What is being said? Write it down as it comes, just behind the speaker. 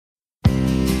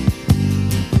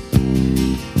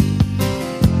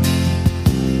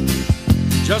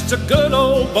just a good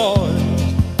old boy,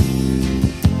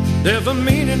 never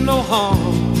meaning no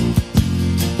harm.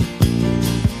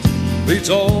 Beats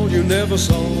all you never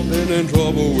saw, been in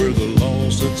trouble with the law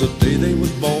since the day they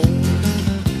was born.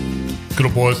 Good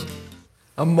old boys.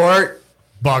 I'm Mark.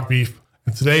 Bog Beef.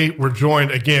 And today we're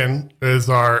joined again. It is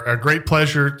a great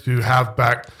pleasure to have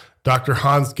back Dr.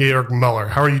 Hans-Georg Moeller.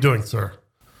 How are you doing, sir?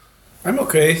 I'm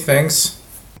okay, thanks.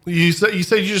 You said you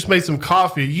just made some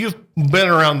coffee. You've been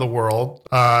around the world.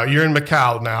 You're in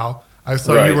Macau now. I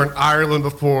saw you were in Ireland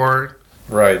before.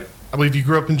 Right. I believe you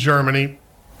grew up in Germany.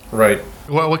 Right.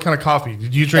 What kind of coffee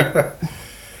did you drink?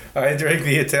 I drink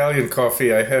the Italian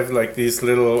coffee. I have like these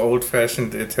little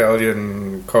old-fashioned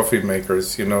Italian coffee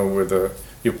makers, you know,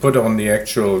 you put on the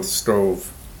actual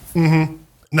stove. Mm-hmm.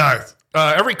 Nice.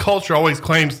 Every culture always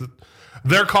claims that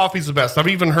their coffee's the best. I've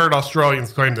even heard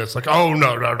Australians claim this. Like, oh,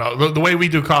 no. The way we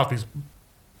do coffee's...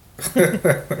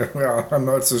 Well, I'm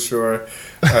not so sure.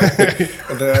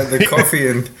 The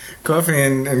coffee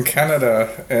in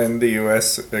Canada and the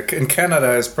US. In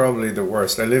Canada is probably the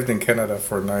worst. I lived in Canada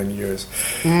for 9 years.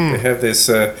 They have this.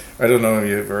 I don't know if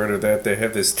you've heard of that. They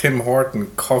have this Tim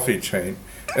Horton coffee chain,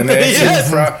 and they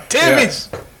Timmy's.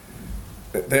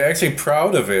 They're actually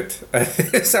proud of it. I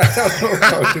don't know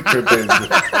how to convince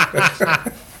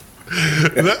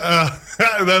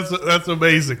you. That's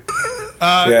amazing.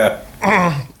 Yeah.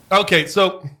 Okay,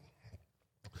 so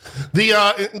the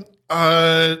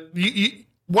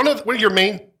one of your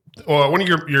main, or one of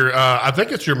your I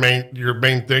think it's your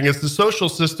main thing is the social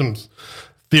systems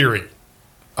theory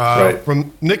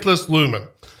from Niklas Luhmann.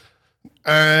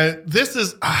 This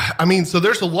is, so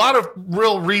there's a lot of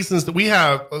real reasons that we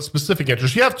have a specific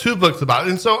interest. You have two books about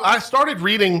it, and so I started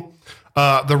reading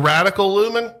the Radical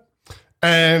Luhmann.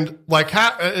 And like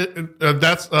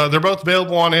they're both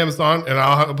available on Amazon, and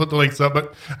I'll put the links up.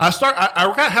 But I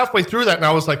got halfway through that, and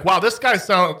I was like, "Wow, this guy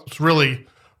sounds really,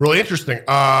 really interesting."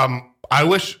 I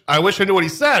wish I knew what he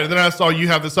said. And then I saw you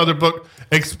have this other book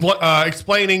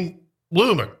explaining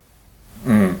Luhmann.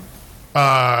 Mm.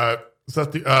 Is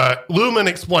that the Luhmann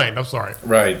Explained? I'm sorry.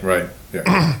 Right.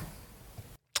 Yeah.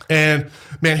 And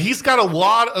man, he's got a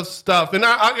lot of stuff. And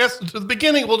I guess at the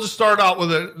beginning, we'll just start out with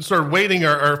a sort of weighting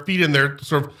our feet in there,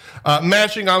 sort of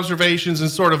matching observations, and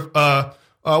sort of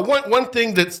one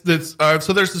thing that's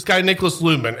so there's this guy Niklas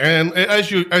Luhmann, and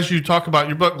as you talk about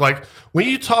your book, like when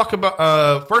you talk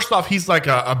about first off, he's like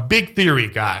a big theory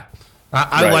guy.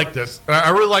 I like this.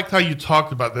 I really liked how you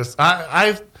talked about this.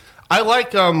 I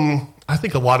like I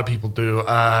think a lot of people do.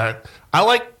 I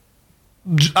like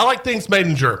things made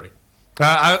in Germany.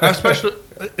 Especially,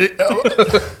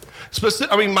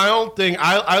 my own thing.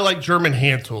 I like German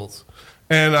hand tools,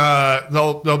 and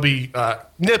they'll be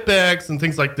Knipex and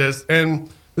things like this. And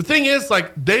the thing is,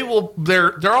 like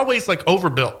they're always like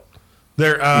overbuilt.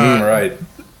 They'll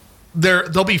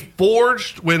be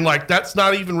forged when like that's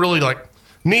not even really like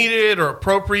needed or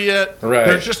appropriate.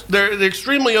 Right. They're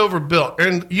extremely overbuilt.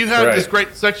 And you have this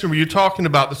great section where you're talking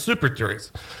about the super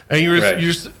theories, and you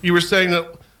were saying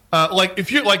that. Like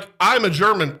if you're like, I'm a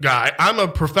German guy, I'm a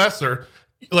professor,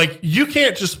 like you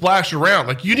can't just splash around.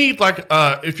 Like you need like,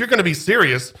 if you're going to be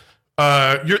serious,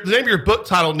 the name of your book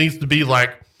title needs to be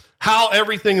like how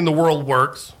everything in the world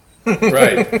works.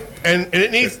 Right. and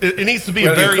it needs to be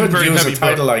a very, very use heavy a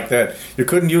title book. like that. You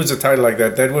couldn't use a title like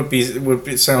that. That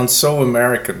would sound so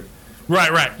American.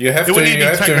 Right. You have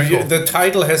the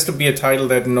title has to be a title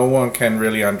that no one can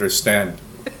really understand.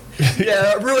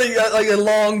 Yeah, really like a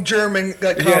long German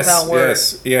compound word.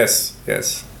 Yes.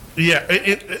 Yeah,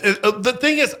 the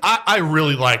thing is, I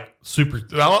really like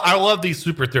I love these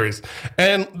super theories,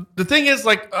 and the thing is,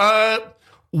 like,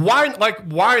 why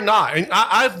not? And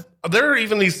there are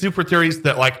even these super theories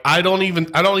that like I don't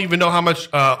even know how much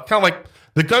kind of like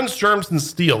the guns, germs, and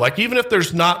steel. Like even if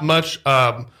there's not much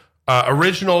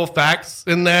original facts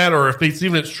in that, or if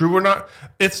it's true or not,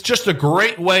 it's just a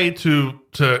great way to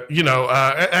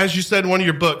as you said in one of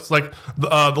your books, like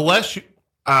the less you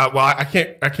I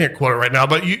can't quote it right now,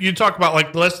 but you talk about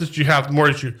like the less that you have, the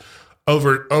more that you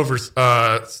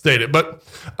state it. But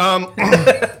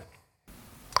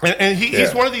and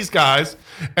he's one of these guys,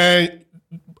 and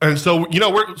so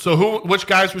which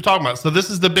guys we're talking about? So this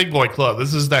is the big boy club.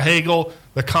 This is the Hegel,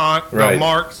 the Kant, the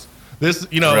Marx. This,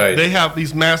 they have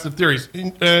these massive theories,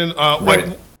 and like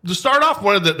to start off,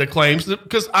 one of the claims,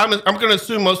 because I'm going to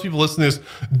assume most people listening to this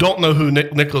don't know who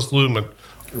Niklas Luhmann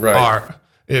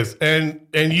is, and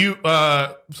you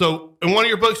so in one of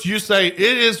your books you say it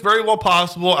is very well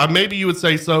possible, maybe you would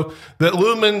say so, that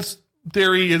Luhmann's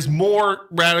theory is more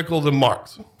radical than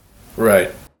Marx.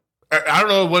 Right. I don't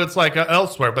know what it's like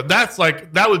elsewhere, but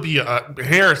that would be a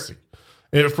heresy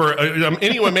For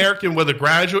any American with a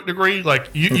graduate degree, like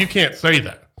you can't say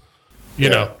that. You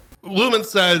know, Luhmann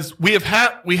says we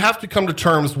have to come to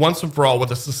terms once and for all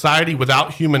with a society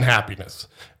without human happiness,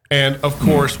 and of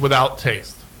course without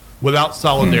taste, without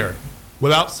solidarity,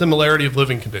 without similarity of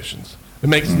living conditions. It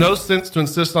makes no sense to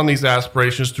insist on these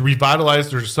aspirations, to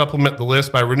revitalize or to supplement the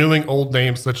list by renewing old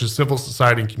names such as civil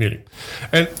society and community.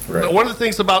 And one of the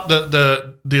things about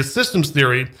the systems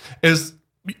theory is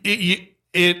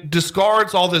it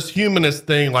discards all this humanist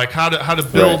thing, like how to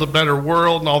build a better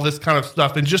world and all this kind of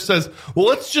stuff, and just says, well,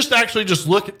 let's just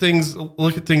look at things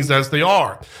as they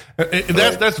are.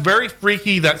 That's very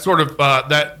freaky. That sort of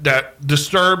that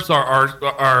disturbs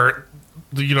our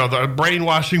the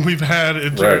brainwashing we've had,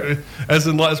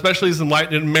 especially as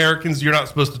enlightened Americans. You're not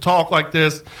supposed to talk like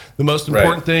this. The most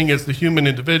important thing is the human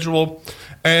individual,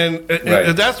 and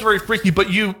that's very freaky. But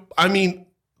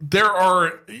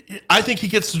I think he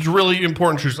gets to really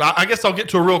important truths. I guess I'll get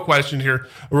to a real question here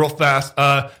real fast.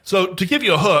 So to give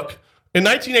you a hook, in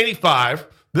 1985,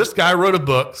 this guy wrote a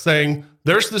book saying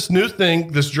there's this new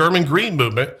thing, this German Green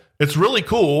movement. It's really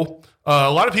cool.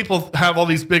 A lot of people have all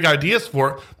these big ideas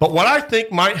for it, but what I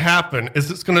think might happen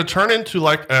is it's going to turn into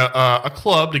like a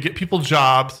club to get people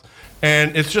jobs,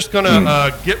 and it's just going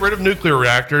to get rid of nuclear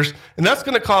reactors, and that's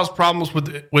going to cause problems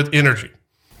with energy.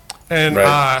 And do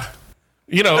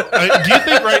you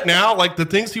think right now, like the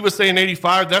things he was saying in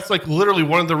 '85, that's like literally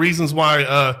one of the reasons why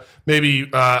you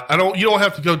don't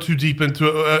have to go too deep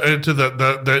into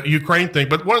the Ukraine thing,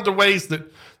 but one of the ways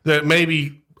that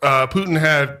maybe Putin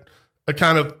had a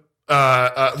kind of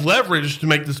leverage to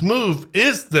make this move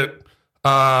is that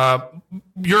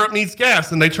Europe needs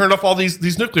gas, and they turned off all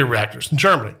these nuclear reactors in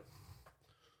Germany.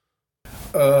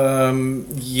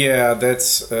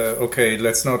 That's okay.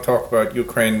 Let's not talk about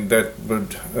Ukraine. That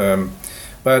would,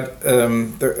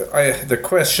 the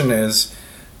question is,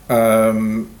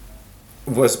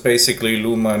 was basically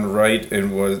Luhmann right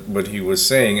in what he was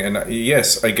saying? And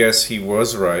yes, I guess he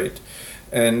was right.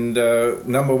 And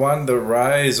number one, the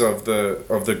rise of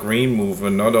the Green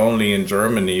movement, not only in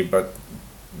Germany but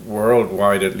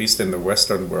worldwide, at least in the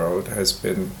Western world, has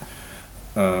been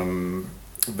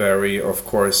very, of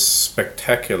course,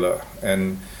 spectacular.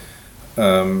 And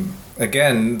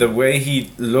again, the way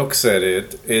he looks at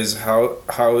it is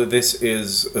how this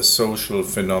is a social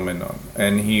phenomenon,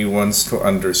 and he wants to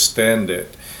understand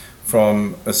it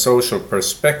from a social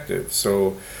perspective.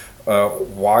 So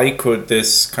why could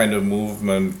this kind of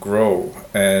movement grow,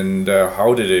 and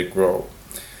how did it grow?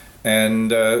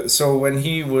 And so when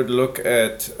he would look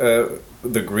at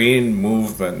the Green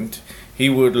movement, he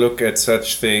would look at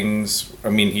such things. I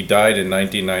mean, he died in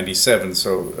 1997,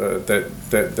 so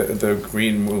the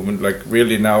Green movement, like,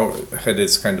 really now had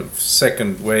its kind of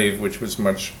second wave, which was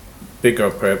much bigger,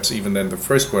 perhaps even than the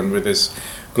first one, with this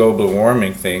global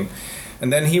warming thing.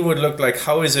 And then he would look like,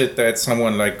 how is it that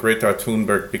someone like Greta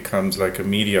Thunberg becomes like a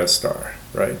media star,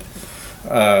 right?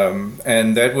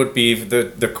 And that would be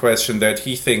the question that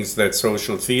he thinks that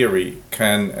social theory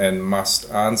can and must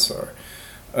answer.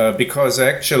 Because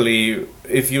actually,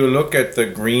 if you look at the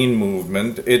Green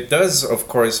movement, it does, of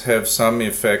course, have some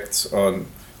effects on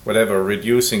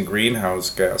reducing greenhouse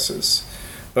gases.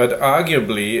 But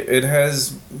arguably, it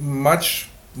has much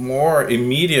more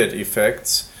immediate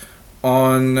effects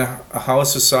on how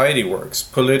society works,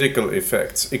 political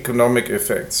effects, economic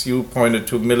effects. You pointed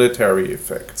to military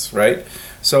effects, right?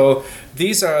 So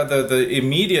these are the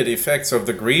immediate effects of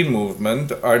the Green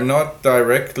movement, are not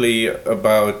directly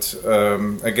about,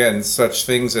 again, such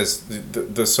things as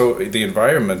the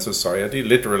environment society,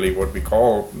 literally what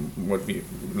we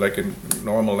like in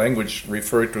normal language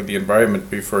refer to the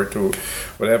environment, refer to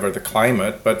the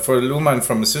climate. But for Luhmann,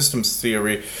 from a systems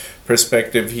theory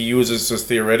perspective, he uses a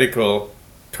theoretical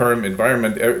term,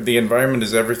 environment. The environment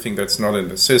is everything that's not in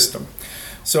the system.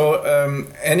 So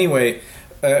anyway,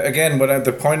 again,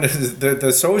 the point is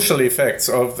the social effects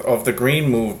of the Green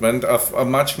movement are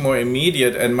much more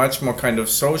immediate and much more kind of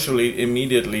socially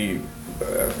immediately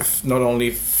not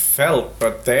only felt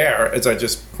but there, as I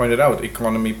just pointed out,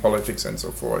 economy, politics, and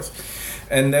so forth.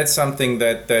 And that's something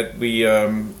that we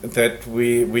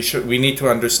need to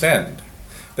understand.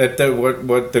 That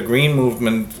what the Green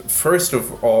movement first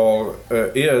of all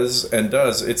is and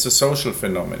does, it's a social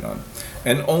phenomenon,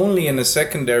 and only in a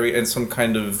secondary and some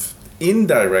kind of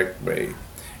indirect way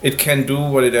it can do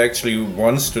what it actually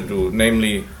wants to do,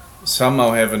 namely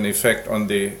somehow have an effect on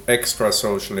the extra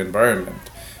social environment.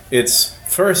 Its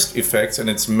first effects and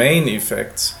its main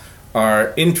effects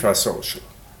are intrasocial,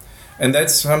 and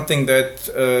that's something that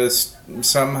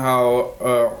somehow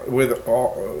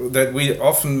that we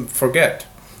often forget.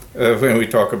 when we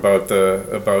talk about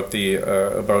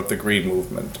the green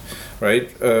movement, right?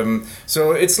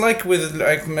 So it's like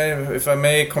if I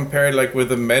may compare it like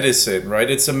with a medicine, right?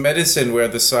 It's a medicine where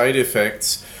the side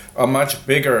effects are much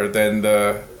bigger than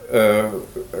the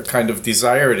kind of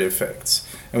desired effects,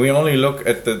 and we only look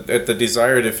at the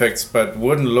desired effects, but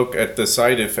wouldn't look at the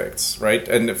side effects, right?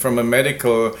 And from a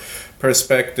medical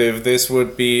perspective, this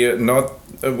would be a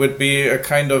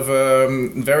kind of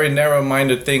very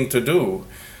narrow-minded thing to do,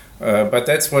 but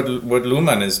that's what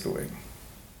Luhmann is doing.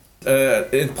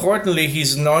 Importantly,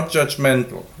 he's not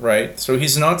judgmental, right? So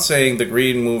he's not saying the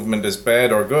green movement is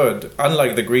bad or good,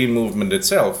 unlike the green movement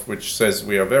itself, which says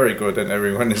we are very good and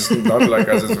everyone is not like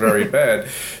us is very bad.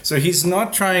 So he's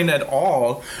not trying at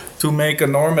all to make a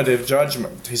normative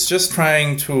judgment. He's just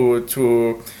trying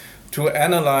to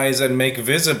analyze and make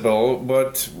visible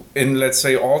what, in, let's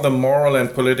say, all the moral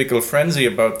and political frenzy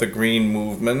about the green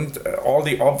movement, all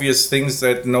the obvious things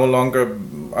that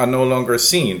are no longer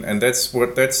seen, and that's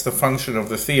the function of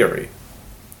the theory.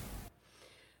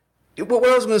 What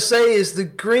I was going to say is the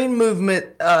green movement,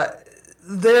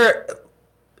 their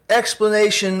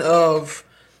explanation of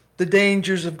the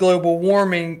dangers of global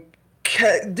warming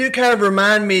do kind of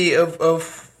remind me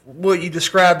of what you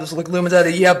described as like Luhmann's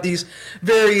idea. You have these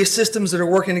various systems that are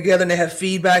working together and they have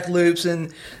feedback loops,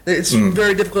 and it's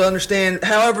very difficult to understand.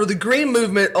 However, the green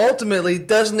movement ultimately,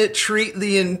 doesn't it treat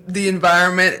the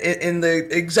environment in the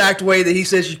exact way that he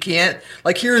says you can't?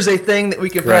 Like, here's a thing that we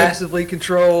can passively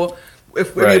control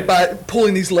by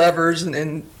pulling these levers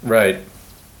and right.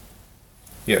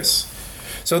 Yes.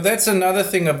 So that's another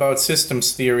thing about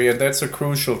systems theory, and that's a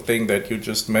crucial thing that you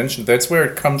just mentioned. That's where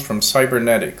it comes from,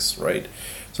 cybernetics, right?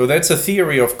 So that's a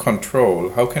theory of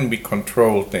control. How can we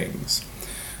control things?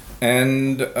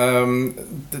 And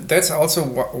that's also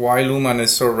why Luhmann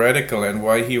is so radical and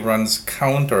why he runs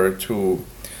counter to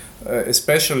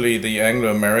especially the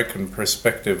Anglo-American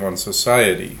perspective on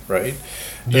society, right?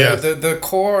 The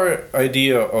core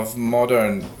idea of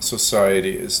modern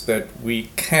society is that we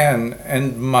can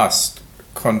and must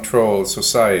control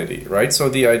society, right? So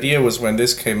the idea was, when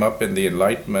this came up in the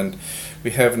Enlightenment,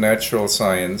 we have natural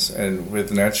science, and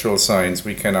with natural science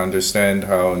we can understand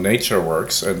how nature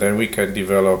works, and then we can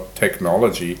develop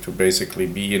technology to basically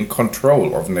be in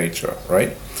control of nature,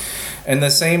 right? And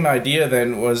the same idea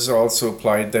then was also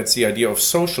applied, that's the idea of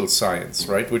social science,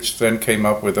 right? Which then came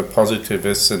up with the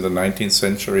positivists in the 19th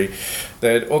century,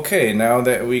 that, okay, now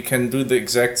that we can do the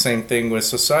exact same thing with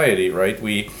society, right?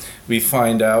 We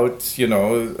find out,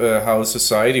 how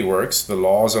society works, the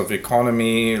laws of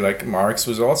economy, like Marx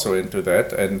was also into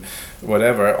that, and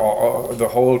whatever, the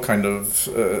whole kind of,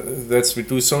 we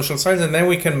do social science, and then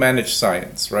we can manage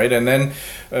science, right? And then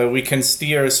we can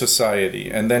steer society.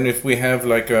 And then if we have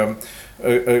like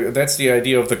that's the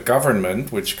idea of the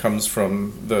government, which comes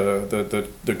from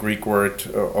the Greek word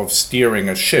of steering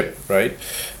a ship, right?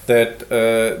 That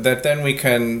then we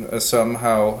can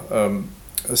somehow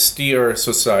steer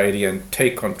society and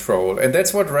take control. And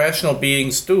that's what rational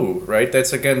beings do, right?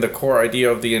 That's again the core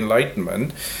idea of the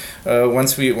Enlightenment.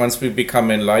 Once we become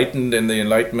enlightened in the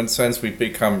Enlightenment sense, we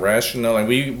become rational, and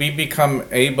we become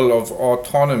able of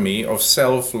autonomy, of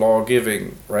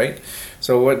self-law-giving, right?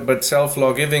 But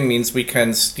self-law-giving means we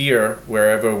can steer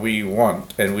wherever we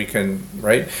want, and we can,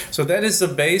 right? So that is the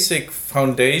basic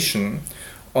foundation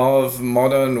of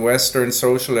modern Western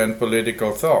social and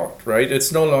political thought, right?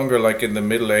 It's no longer like in the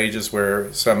Middle Ages where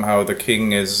somehow the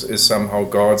king is somehow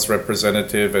God's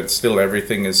representative and still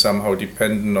everything is somehow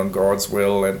dependent on God's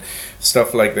will and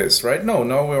stuff like this, right? No,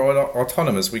 we're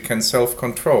autonomous. We can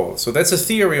self-control. So that's a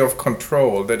theory of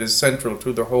control that is central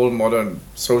to the whole modern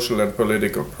social and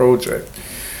political project.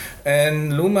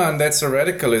 And Luhmann, that's a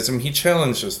radicalism. He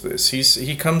challenges this.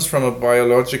 He comes from a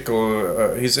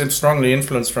biological, he's strongly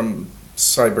influenced from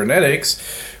cybernetics,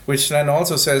 which then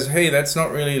also says, hey, that's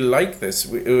not really like this.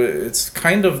 It's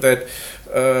kind of that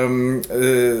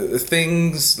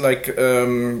things like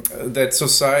that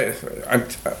society.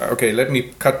 Okay, let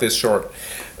me cut this short.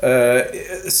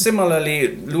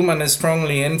 Similarly, Luhmann is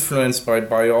strongly influenced by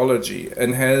biology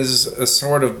and has a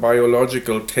sort of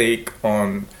biological take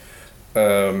on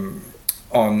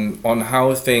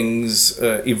how things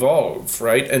evolve,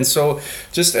 right? And so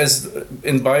just as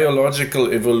in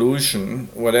biological evolution,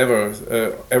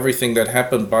 everything that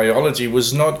happened, biology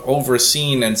was not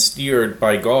overseen and steered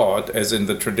by God, as in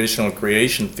the traditional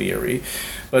creation theory,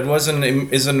 but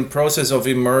is a process of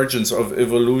emergence, of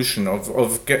evolution,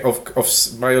 of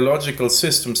biological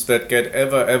systems that get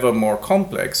ever more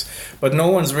complex. But no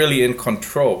one's really in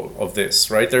control of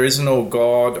this, right? There is no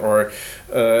God, or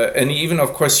and even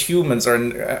of course humans are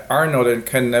not and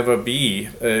can never be,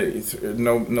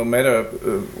 no matter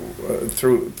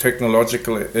through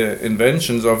technological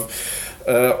inventions of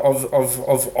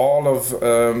all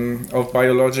of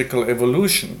biological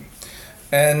evolution.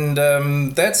 And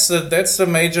that's the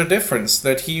major difference,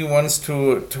 that he wants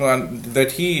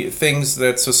that he thinks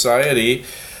that society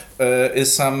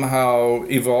is somehow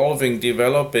evolving,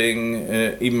 developing,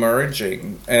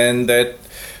 emerging, and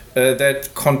that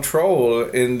control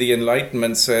in the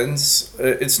Enlightenment sense,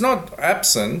 it's not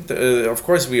absent. Of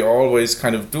course, we always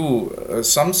kind of do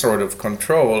some sort of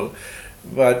control,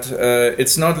 but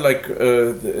it's not like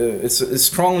it's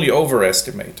strongly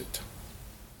overestimated.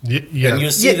 Yeah. And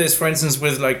you see this, for instance,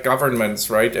 with like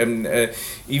governments, right? And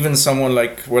even someone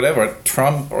like whatever,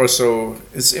 Trump or so,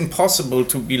 it's impossible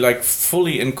to be like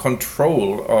fully in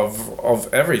control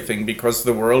of everything, because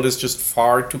the world is just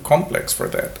far too complex for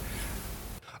that.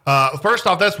 First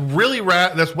off, that's really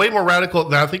that's way more radical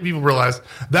than I think people realize.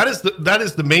 That is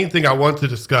the main thing I want to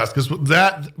discuss, because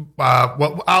that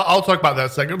I'll talk about that in a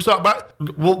second. So, but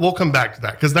we'll come back to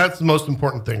that, because that's the most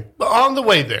important thing. But on the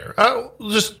way there,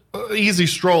 just easy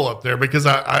stroll up there, because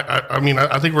I mean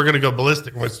I think we're going to go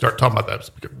ballistic when we start talking about that.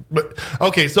 But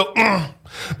okay, so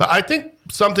but I think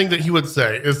something that he would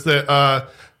say is that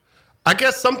I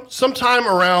guess sometime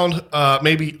around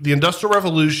maybe the Industrial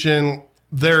Revolution,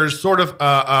 there's sort of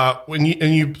when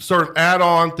you sort of add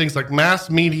on things like mass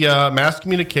media, mass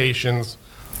communications,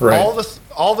 right. all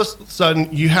of a sudden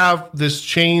you have this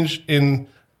change in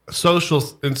social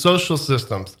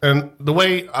systems. And the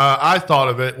way I thought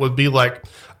of it would be like,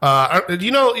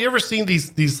 you ever seen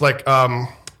these like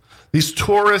these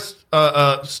tourist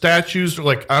statues, or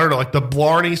like, I don't know, like the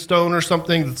Blarney Stone or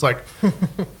something? That's like,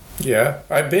 yeah,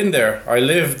 I've been there. I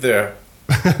lived there,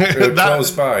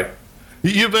 close by.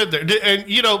 You've been there, and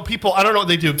people. I don't know what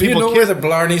they do. Do you know where the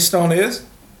Blarney Stone is?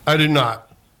 I do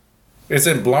not. It's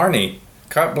in Blarney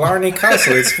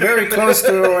Castle. It's very close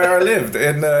to where I lived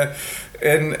in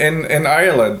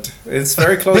Ireland. It's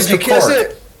very close to Cork. Did you kiss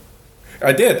it?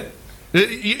 I did.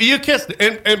 You kissed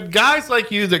it, and guys like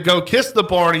you that go kiss the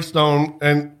Blarney Stone,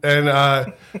 and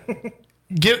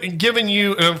giving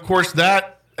you, and of course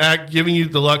that act giving you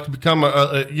the luck to become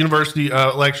a university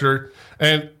lecturer.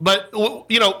 But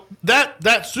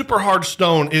that super hard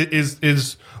stone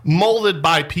is molded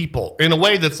by people in a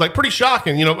way that's like pretty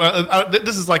shocking.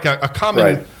 This is like a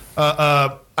common,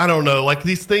 right. I don't know, like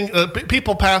these things.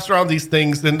 People pass around these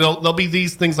things, and there'll be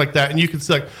these things like that, and you can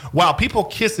say, like, wow, people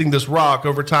kissing this rock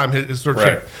over time is sort of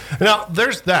right. changed. Now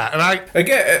there's that, and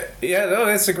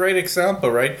that's a great example,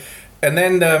 right? And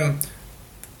then.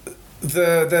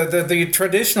 The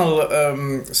traditional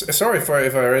sorry if I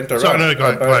interrupt. Sorry, no,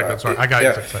 go ahead. Sorry, I got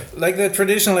you. Like the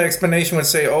traditional explanation would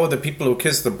say, the people who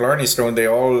kiss the Blarney Stone,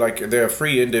 they're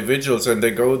free individuals, and they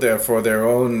go there for their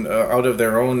own out of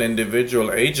their own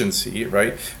individual agency,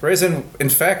 right? Whereas in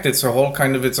fact, it's a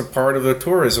part of the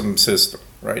tourism system,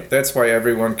 right? That's why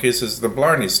everyone kisses the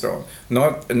Blarney Stone,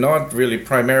 not really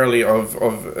primarily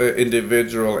of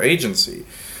individual agency.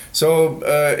 So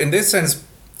in this sense.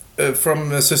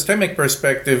 From a systemic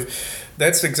perspective,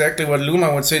 that's exactly what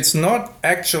Luhmann would say. It's not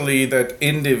actually that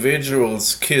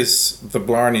individuals kiss the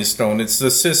Blarney Stone. It's the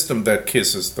system that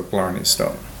kisses the Blarney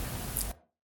Stone.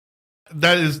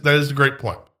 That is a great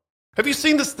point. Have you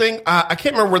seen this thing? I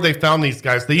can't remember where they found these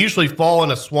guys. They usually fall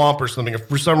in a swamp or something. If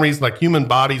for some reason, like human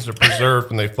bodies are preserved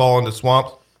and they fall into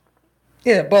swamps.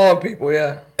 Yeah, bald people,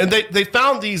 yeah. And they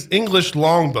found these English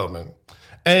longbowmen,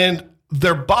 and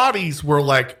their bodies were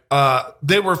like,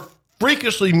 they were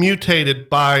freakishly mutated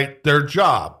by their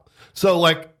job. So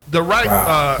like the right,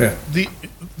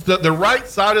 the right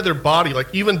side of their body, like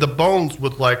even the bones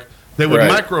would they would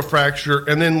microfracture,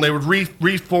 and then they would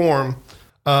reform,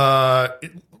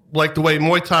 like the way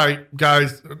Muay Thai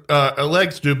guys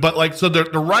legs do. But so the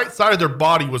right side of their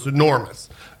body was enormous.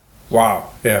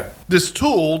 Wow. Yeah. This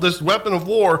tool, this weapon of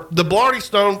war, the Blarney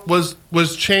Stone was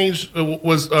changed,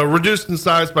 was reduced in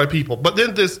size by people. But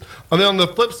then on the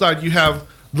flip side, you have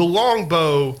the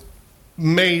longbow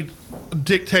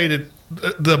dictated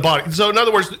the body. So in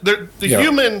other words, the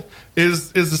human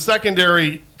is the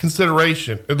secondary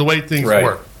consideration in the way things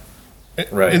work.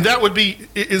 Right. And that would be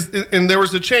and there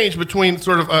was a change between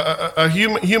sort of a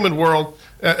human world,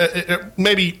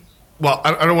 maybe. Well,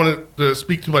 I don't want to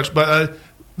speak too much, but.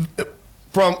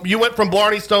 You went from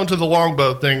Blarney Stone to the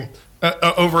longbow thing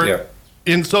over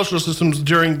in social systems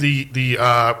during the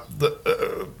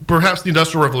perhaps the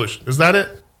Industrial Revolution. Is that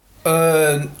it?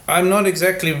 I'm not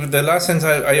exactly the last sentence.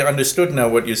 I understood now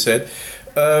what you said.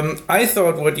 I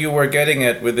thought what you were getting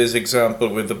at with this example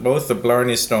with both the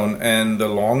Blarney Stone and the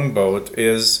longboat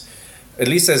is, at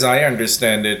least as I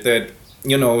understand it, that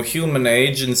human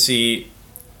agency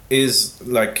is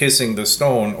like kissing the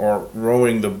stone or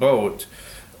rowing the boat.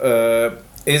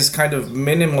 Is kind of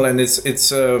minimal, and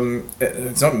it's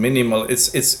not minimal.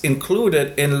 It's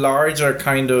included in larger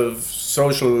kind of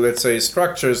social, let's say,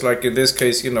 structures. Like in this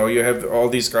case, you have all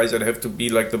these guys that have to be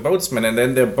like the boatsmen, and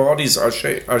then their bodies are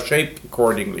shaped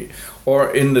accordingly. Or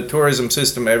in the tourism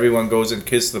system, everyone goes and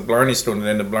kisses the Blarney Stone, and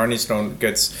then the Blarney Stone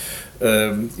gets,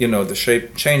 the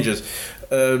shape changes.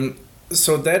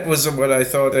 So that was what I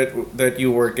thought that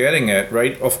you were getting at,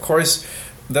 right? Of course.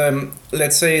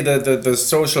 Let's say the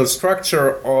social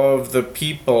structure of the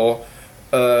people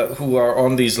who are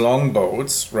on these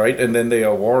longboats, right, and then they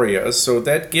are warriors. So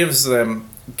that gives them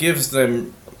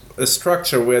a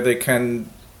structure where they can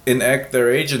enact their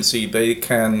agency. They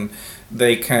can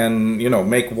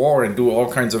make war and do all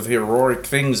kinds of heroic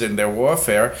things in their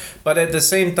warfare. But at the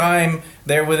same time,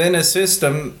 they're within a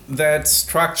system that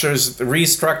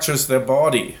restructures their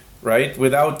body, right,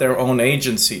 without their own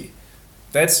agency.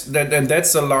 That's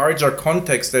a larger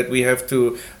context that we have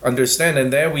to understand.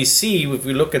 And there we see, if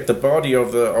we look at the body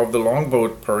of the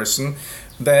longboat person,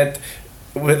 that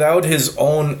without his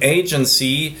own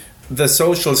agency, the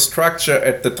social structure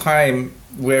at the time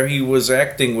where he was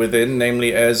acting within,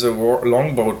 namely as a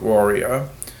longboat warrior,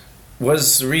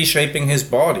 was reshaping his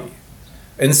body.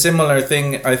 And similar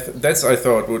thing, I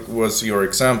thought was your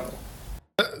example.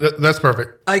 That's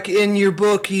perfect. Like in your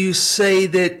book, you say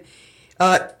that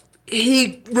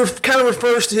he kind of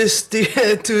refers to his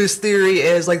theory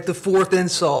as like the fourth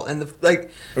insult, and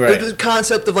the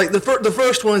concept of like the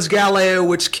first one is Galileo,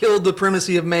 which killed the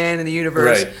primacy of man in the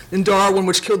universe, and Darwin,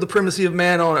 which killed the primacy of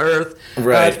man on Earth,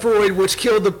 Freud, which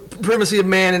killed the primacy of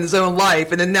man in his own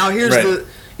life, and then now here's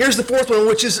the fourth one,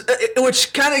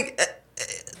 which kind of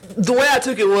the way I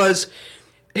took it was.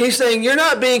 He's saying you're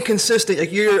not being consistent.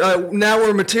 Like now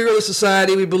we're a materialist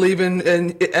society. We believe in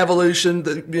evolution,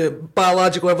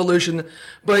 biological evolution,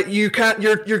 but you're kind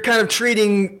of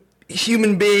treating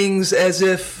human beings as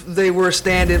if they were a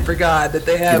stand-in for God. That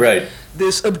they have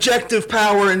this objective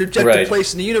power and objective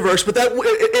place in the universe. But that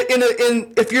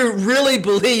if you really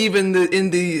believe in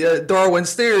the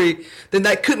Darwin's theory, then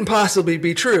that couldn't possibly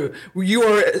be true. You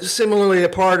are similarly a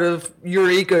part of your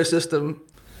ecosystem.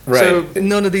 So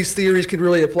none of these theories could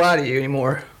really apply to you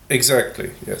anymore. Exactly.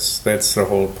 Yes, that's the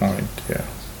whole point. Yeah.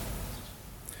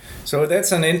 So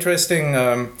that's an interesting.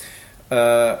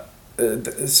 So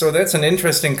that's an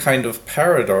interesting kind of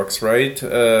paradox, right?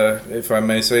 If I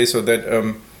may say so. That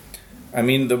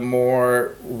the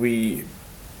more we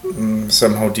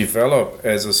somehow develop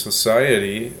as a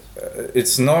society,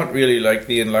 it's not really like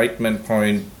the Enlightenment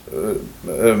point.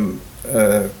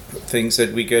 Things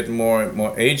that we get more and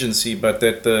more agency, but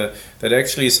that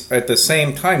actually at the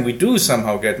same time we do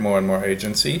somehow get more and more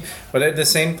agency, but at the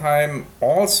same time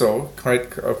also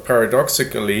quite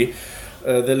paradoxically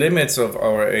the limits of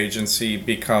our agency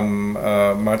become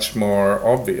much more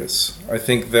obvious. I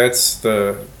think that's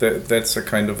a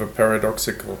kind of a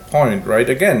paradoxical point, right?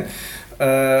 Again,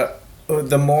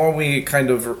 the more we kind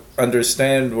of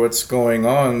understand what's going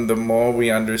on, the more we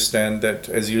understand that,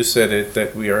 as you said it,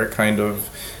 that we are kind of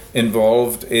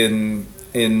involved in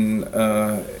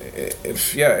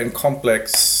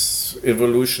complex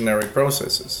evolutionary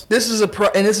processes. This is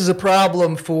a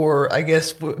problem for, I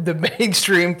guess, the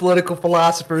mainstream political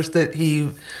philosophers that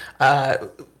he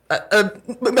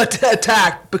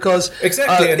attacked, because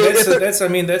exactly, and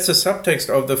that's a subtext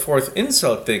of the fourth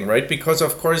insult thing, right? Because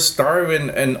of course Darwin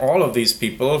and all of these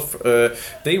people,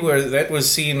 that was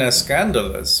seen as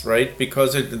scandalous, right?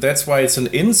 Because that's why it's an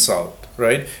insult,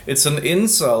 right? It's an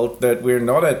insult that we're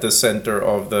not at the center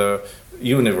of the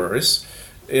universe.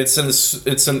 It's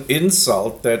an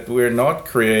insult that we're not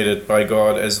created by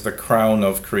God as the crown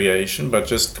of creation, but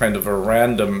just kind of a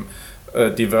random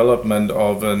development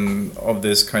of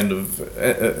this kind of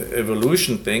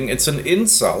evolution thing. It's an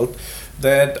insult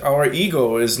that our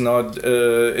ego is not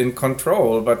in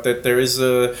control, but that there is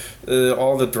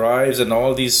all the drives and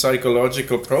all these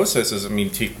psychological processes. I mean,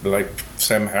 like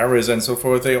Sam Harris and so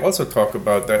forth, they also talk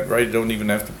about that, right? You don't even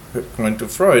have to point to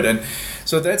Freud. And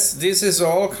so this is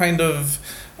all kind of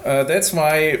that's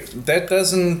why that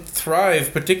doesn't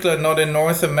thrive, particularly not in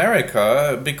North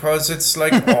America, because it's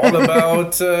like all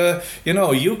about,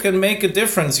 you can make a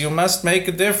difference, you must make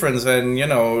a difference, and,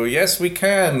 yes, we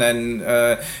can, and,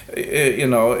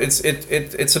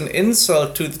 it's an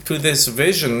insult to this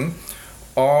vision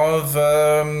of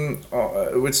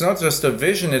it's not just a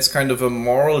vision, it's kind of a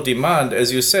moral demand,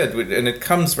 as you said, and it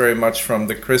comes very much from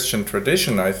the Christian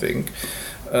tradition, I think,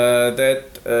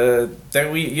 that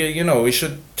we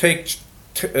should take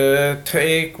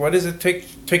what is it,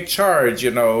 take charge,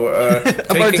 taking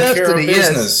care of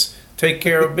business, take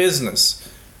care of business.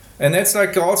 And that's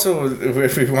like also,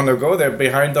 if we want to go there,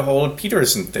 behind the whole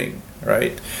Peterson thing,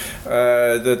 right?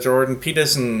 The Jordan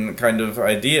Peterson kind of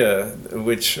idea,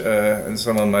 which in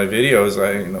some of my videos,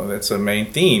 that's a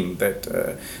main theme,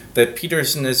 that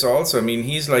Peterson is also, I mean,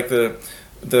 he's like the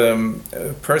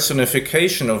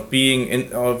personification of the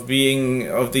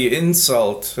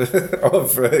insult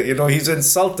of, he's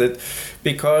insulted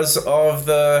because of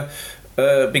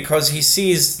because he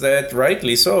sees that,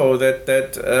 rightly so,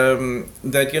 that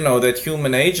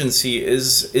human agency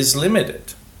is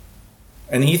limited,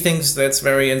 and he thinks that's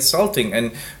very insulting.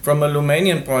 And from a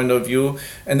Lumanian point of view,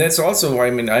 and that's also why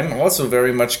I'm also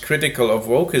very much critical of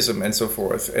wokeism and so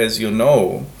forth, as you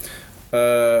know,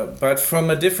 but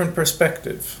from a different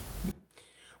perspective.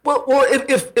 Well,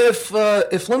 if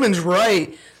Luhmann's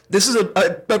right, this is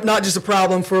not just a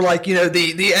problem for the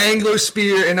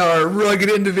Anglosphere and our rugged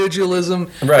individualism.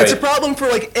 Right. It's a problem for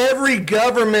every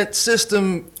government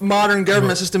system, modern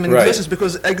government system in existence,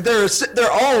 because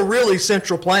they're all really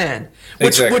central planned.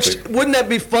 Which wouldn't that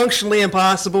be functionally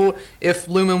impossible if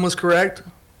Luhmann was correct?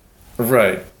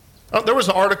 Right. There was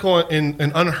an article in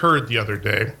Unheard the other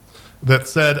day that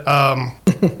said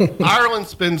Ireland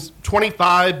spends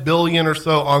 $25 billion or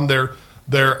so on their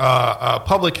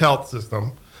public health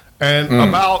system. And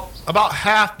about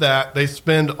half that they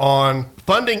spend on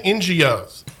funding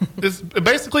NGOs. It's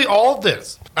basically all of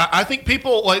this. I think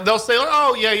people they'll say,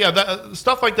 "Oh that,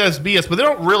 stuff like that is BS," but they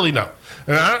don't really know.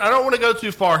 And I don't want to go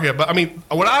too far here, but I mean,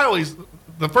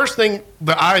 the first thing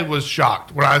that I was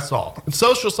shocked when I saw,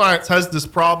 social science has this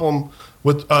problem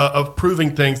with of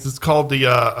proving things. It's called the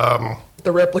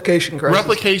replication crisis.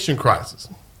 Replication crisis.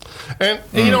 And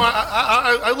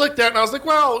I looked at it and I was like,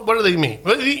 well, what do they mean?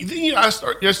 I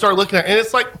start looking at it, and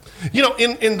it's like,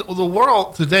 in the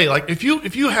world today, like if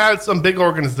you had some big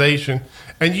organization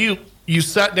and you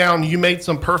sat down and you made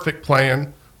some perfect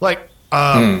plan,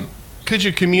 could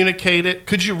you communicate it?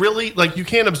 Could you really, you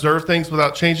can't observe things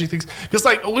without changing things? Because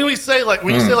when you say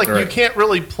you can't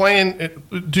really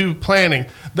do planning,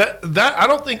 that I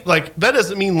don't think that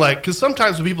doesn't mean because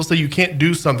sometimes when people say you can't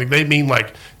do something, they mean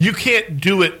you can't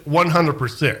do it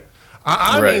 100%.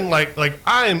 I mean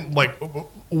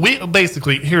we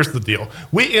basically, here's the deal.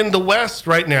 We in the West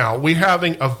right now, we're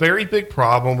having a very big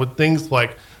problem with things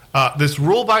like this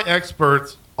rule by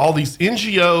experts, all these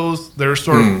NGOs that are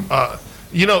sort of,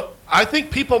 I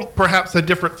think people perhaps had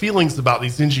different feelings about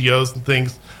these NGOs and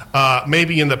things,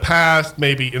 maybe in the past,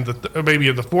 maybe in the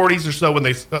 40s or so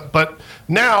but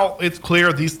now it's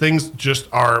clear these things just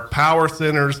are power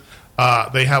centers.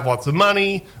 They have lots of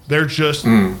money. They're just,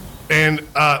 and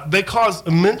they cause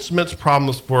immense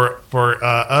problems for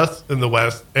us in the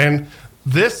West. And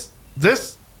this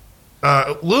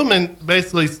Luhmann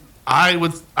basically,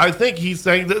 I think he's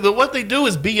saying that what they do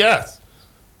is BS.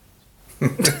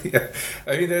 Yeah,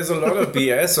 I mean, there's a lot of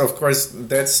BS. Of course,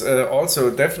 that's also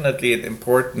definitely an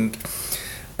important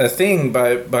thing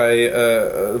by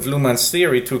Luhmann's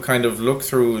theory, to kind of look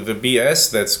through the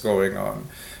BS that's going on.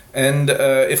 And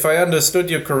if I understood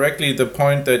you correctly, the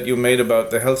point that you made about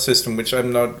the health system, which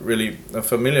I'm not really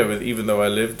familiar with, even though I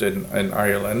lived in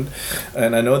Ireland,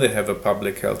 and I know they have a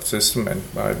public health system, and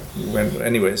I went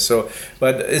anyway. So,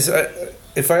 but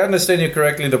if I understand you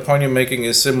correctly, the point you're making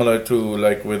is similar to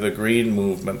with the green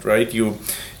movement, right? You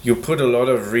put a lot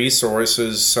of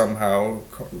resources somehow,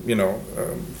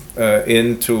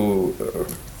 into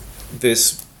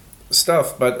this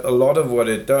stuff, but a lot of what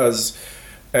it does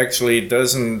actually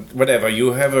doesn't. Whatever,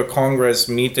 you have a Congress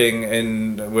meeting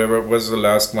in where was the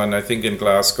last one? I think in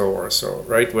Glasgow or so,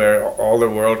 right, where all the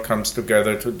world comes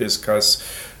together to discuss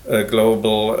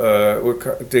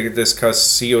discuss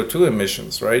CO2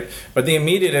 emissions, right? But the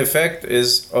immediate effect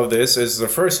of this is the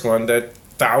first one, that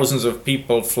thousands of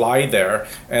people fly there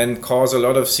and cause a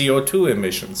lot of CO2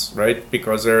 emissions, right?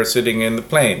 Because they're sitting in the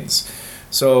planes.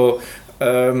 So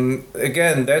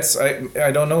again, that's I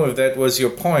don't know if that was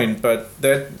your point, but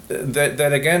that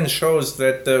again shows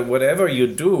that whatever you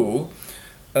do,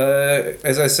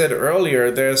 as I said earlier,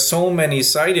 there are so many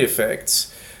side effects.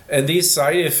 And these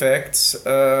side effects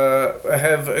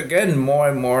have, again, more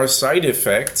and more side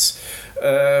effects,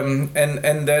 and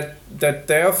that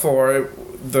therefore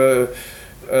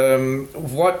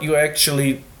what you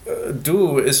actually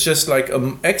do is just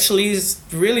actually is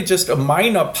really just a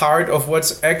minor part of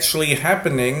what's actually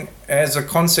happening as a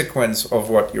consequence of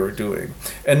what you're doing.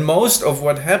 And most of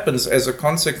what happens as a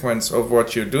consequence of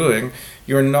what you're doing,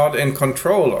 you're not in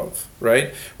control of,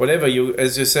 right? Whatever you,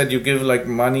 as you said, you give like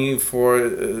money for,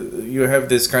 you have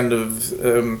this kind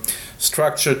of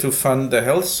structure to fund the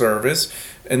health service,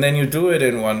 and then you do it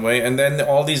in one way, and then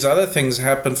all these other things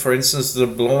happen. For instance, the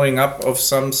blowing up of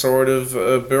some sort of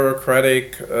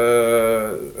bureaucratic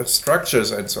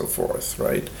structures and so forth,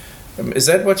 right? Is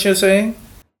that what you're saying?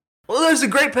 Well, there's a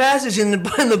great passage in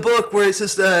the book where it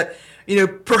says,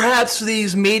 perhaps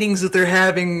these meetings that they're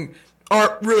having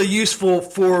aren't really useful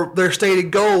for their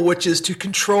stated goal, which is to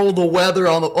control the weather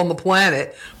on the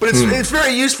planet. But it's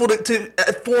very useful to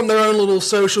form their own little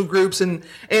social groups, and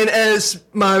as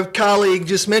my colleague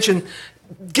just mentioned,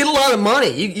 get a lot of money.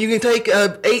 You can take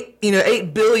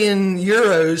 8 billion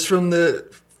euros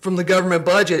from the government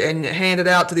budget and hand it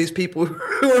out to these people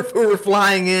who are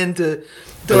flying into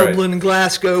Dublin, right.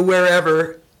 Glasgow,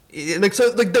 wherever.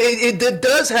 It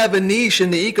does have a niche in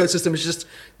the ecosystem. It's just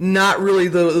not really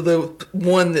the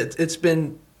one that it's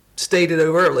been stated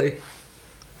overtly.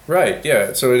 Right.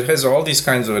 Yeah. So it has all these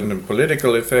kinds of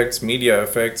political effects, media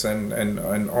effects, and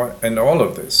all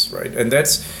of this, right? And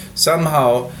that's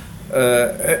somehow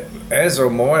as or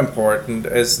more important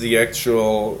as the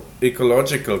actual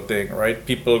ecological thing, right?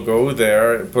 People go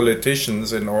there,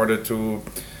 politicians, in order to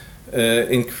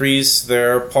increase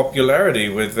their popularity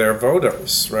with their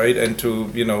voters, right? And to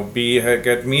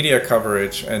get media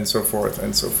coverage and so forth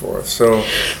and so forth. So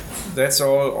that's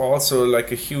all also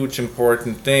like a huge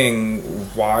important thing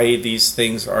why these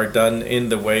things are done in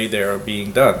the way they are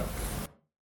being done.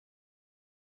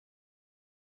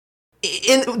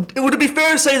 Would it be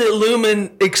fair to say that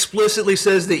Luhmann explicitly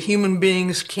says that human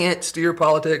beings can't steer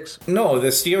politics? No,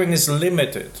 the steering is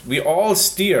limited. We all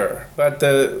steer, but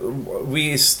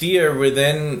we steer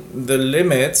within the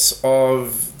limits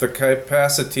of the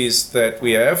capacities that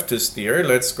we have to steer.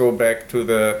 Let's go back to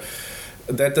that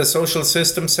the social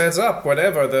system sets up.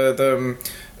 Whatever the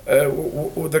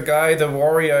guy, the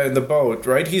warrior in the boat,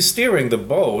 right? He's steering the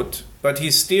boat. But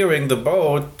he's steering the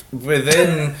boat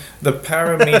within the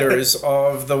parameters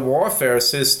of the warfare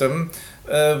system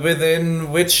within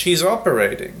which he's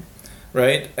operating,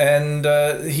 right? And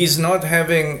he's not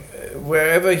having,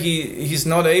 wherever he's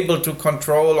not able to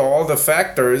control all the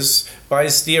factors by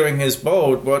steering his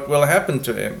boat, what will happen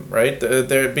to him, right?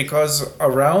 Because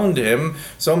around him,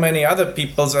 so many other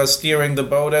peoples are steering the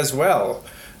boat as well.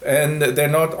 And they're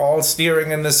not all steering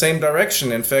in the same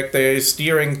direction. In fact, they're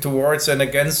steering towards and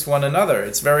against one another.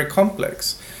 It's very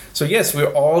complex. So yes,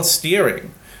 we're all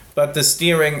steering. But the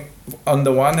steering, on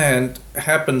the one hand,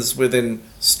 happens within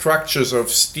structures of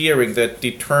steering that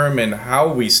determine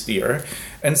how we steer.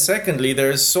 And secondly, there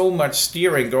is so much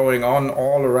steering going on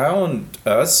all around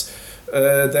us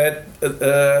that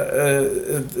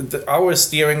our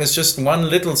steering is just one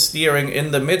little steering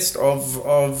in the midst of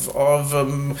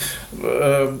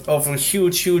a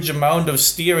huge amount of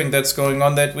steering that's going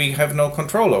on that we have no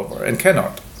control over and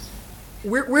cannot.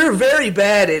 We're very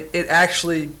bad at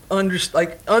actually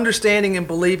understanding and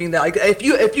believing that. Like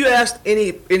if you asked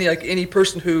any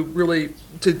person who really,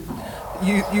 to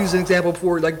use an example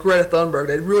before, like Greta Thunberg,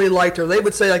 they really liked her, they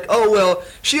would say like, oh well,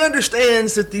 she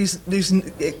understands that these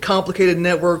complicated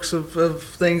networks of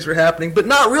things are happening, but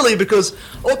not really, because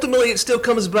ultimately it still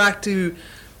comes back to,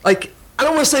 like, I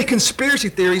don't want to say conspiracy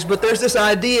theories, but there's this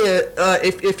idea,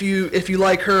 if you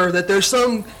like her, that there's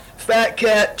some fat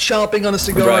cat chomping on a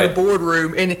cigar right. in a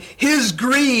boardroom, and his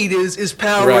greed is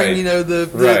powering,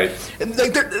 right.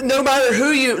 No matter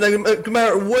who no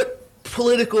matter what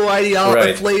political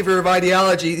right. flavor of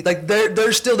ideology, like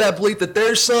there's still that belief that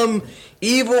there's some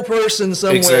evil person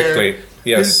somewhere. Exactly.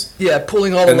 Yes.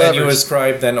 Pulling all the levers. And then you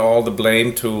ascribe then all the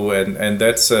blame to, and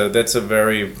that's a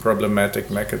very problematic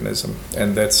mechanism,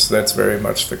 and that's very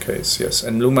much the case. Yes.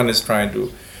 And Luhmann is trying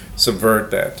to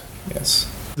subvert that. Yes.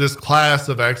 This class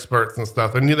of experts and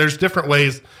stuff, and there's different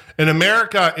ways. In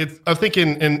America, I think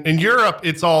in Europe,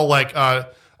 it's all like.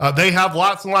 They have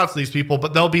lots and lots of these people,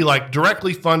 but they'll be like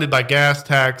directly funded by gas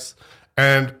tax,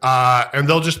 and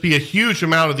there'll just be a huge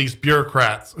amount of these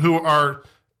bureaucrats who are,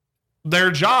 their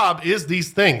job is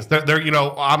these things. They're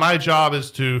my job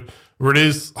is to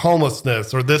reduce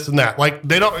homelessness or this and that. Like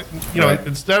they don't, right.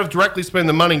 Instead of directly spending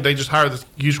the money, they just hire this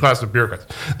huge class of bureaucrats.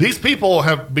 These people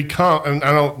have become, and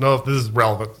I don't know if this is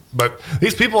relevant, but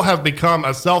these people have become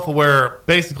a self-aware,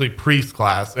 basically priest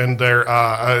class, and they're,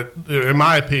 in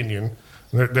my opinion.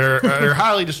 They're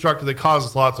highly destructive. They cause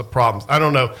us lots of problems. I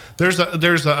don't know. There's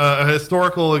a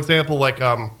historical example, like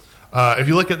if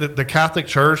you look at the Catholic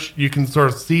Church, you can sort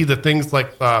of see the things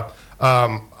like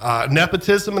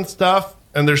nepotism and stuff,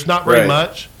 and there's not very right.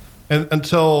 much. and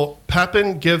until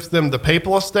Pepin gives them the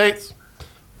papal estates,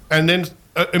 and then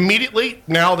immediately,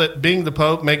 now that being the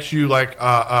Pope makes you like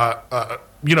a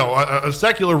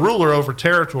secular ruler over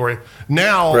territory,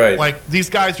 now like these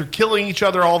guys are killing each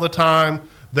other all the time.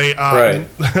 They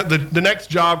the next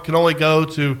job can only go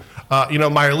to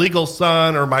my illegal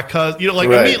son or my cousin.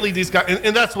 Immediately these guys,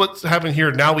 and that's what's happening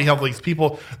here. Now we have these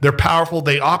people. They're powerful.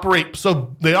 They operate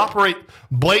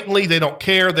blatantly. They don't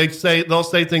care. They'll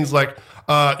say things like,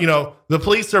 the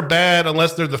police are bad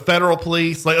unless they're the federal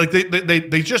police. Like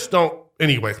they just don't.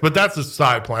 Anyways, but that's a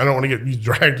side plan. I don't want to get you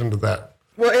dragged into that.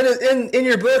 Well, in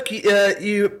your book,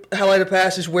 you highlight a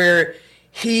passage where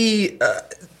he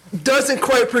doesn't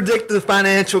quite predict the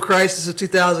financial crisis of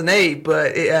 2008,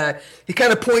 but he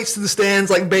kind of points to the stands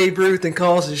like Babe Ruth and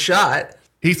calls his shot.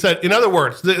 He said, in other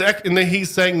words, and then he's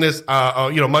saying this,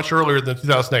 much earlier than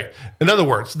 2008. In other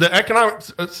words, the economic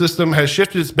system has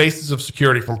shifted its basis of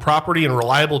security from property and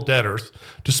reliable debtors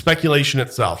to speculation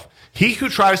itself. He who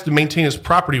tries to maintain his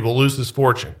property will lose his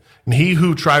fortune, and he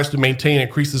who tries to maintain and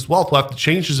increase his wealth will have to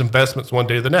change his investments one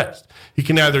day to the next. He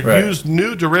can either use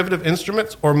new derivative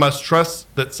instruments or must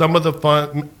trust that some of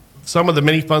the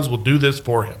many funds will do this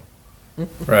for him.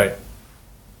 Right.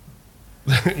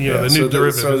 The new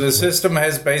derivative. So the system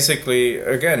has basically,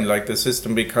 again, like the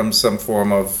system becomes some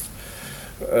form of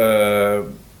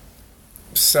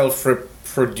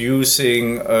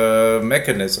self-reproducing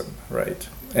mechanism, right?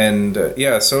 And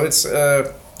so it's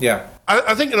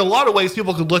I think in a lot of ways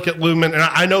people could look at Luhmann, and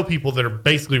I know people that are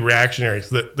basically reactionaries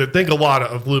that think a lot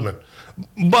of Luhmann,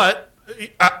 but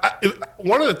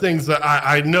one of the things that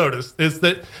I noticed is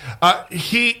that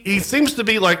he seems to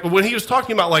be like, when he was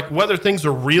talking about like whether things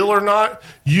are real or not,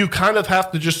 you kind of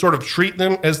have to just sort of treat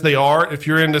them as they are if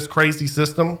you're in this crazy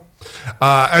system.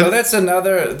 So that's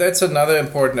another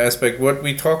important aspect. What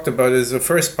we talked about is the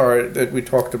first part that we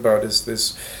talked about is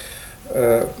this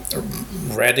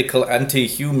radical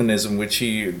anti-humanism, which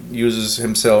he uses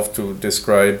himself to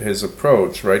describe his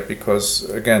approach, right? Because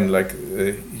again,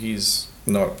 he's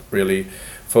not really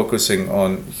focusing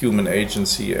on human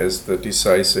agency as the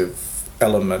decisive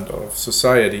element of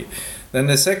society. Then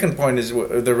the second point is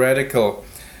the radical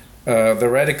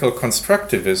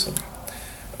constructivism.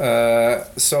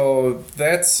 So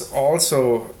that's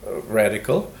also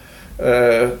radical.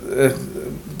 So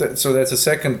that's a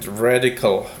second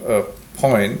radical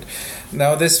point.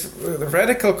 Now, this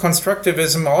radical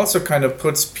constructivism also kind of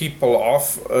puts people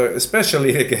off,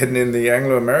 especially again in the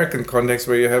Anglo-American context,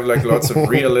 where you have like lots of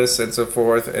realists and so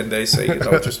forth, and they say,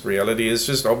 just reality is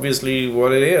just obviously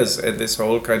what it is, and this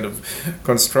whole kind of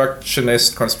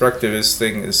constructivist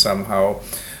thing is somehow,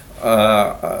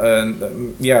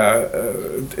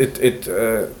 it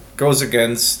goes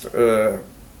against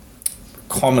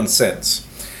common sense.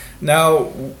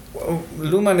 Now,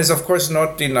 Luhmann is of course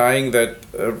not denying that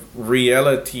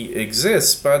reality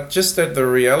exists, but just that the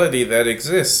reality that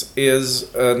exists is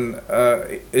an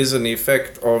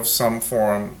effect of some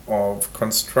form of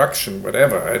construction,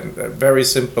 whatever. And a very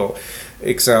simple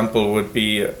example would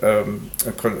be the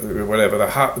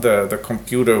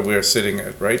computer we're sitting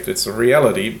at, right? It's a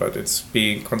reality, but it's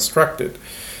being constructed.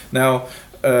 Now,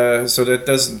 so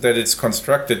that it's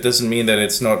constructed doesn't mean that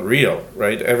it's not real,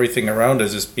 right? Everything around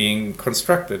us is being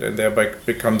constructed, and thereby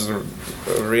becomes a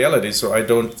reality. So I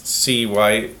don't see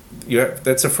why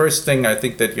that's the first thing I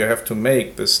think that you have to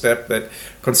make, the step that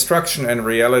construction and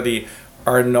reality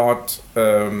are not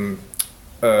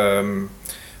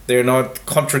they're not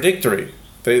contradictory.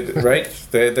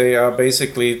 They are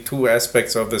basically two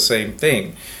aspects of the same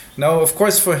thing. Now, of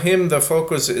course, for him the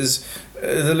focus is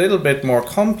a little bit more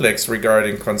complex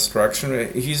regarding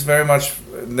construction. He's very much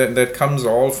that comes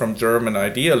all from German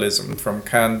idealism, from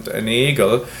Kant and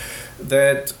Hegel,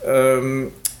 that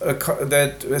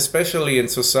especially in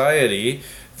society,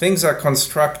 things are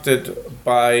constructed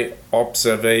by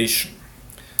observation.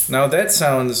 Now that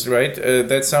sounds right.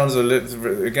 That sounds a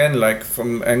little, again, like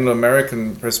from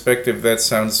Anglo-American perspective, that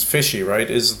sounds fishy, right?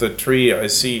 Is the tree I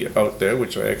see out there,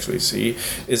 which I actually see,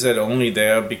 is that only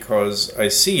there because I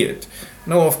see it?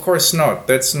 No, of course not.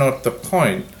 That's not the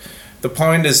point. The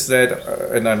point is that,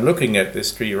 and I'm looking at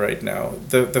this tree right now,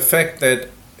 the fact that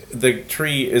the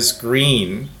tree is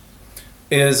green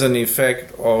is an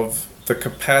effect of the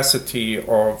capacity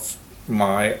of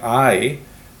my eye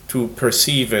to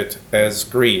perceive it as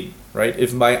green, right?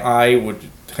 If my eye would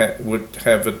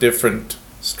have a different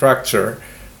structure,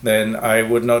 then I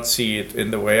would not see it in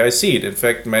the way I see it. In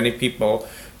fact, many people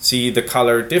see the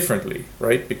color differently,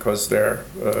 right? Because their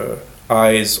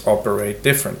eyes operate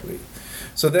differently.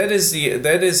 So that is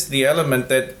the element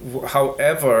that,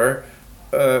 however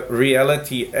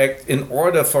reality in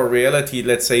order for reality,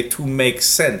 let's say, to make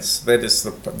sense. That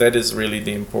is really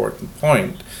the important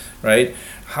point, right?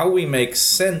 How we make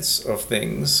sense of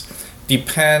things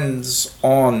depends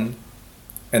on,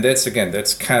 and that's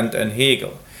Kant and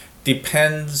Hegel,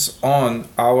 depends on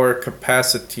our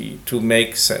capacity to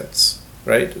make sense,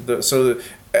 right?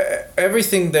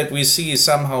 Everything that we see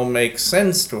somehow makes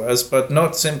sense to us, but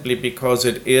not simply because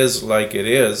it is like it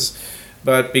is,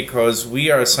 but because we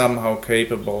are somehow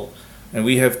capable and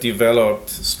we have developed,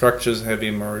 structures have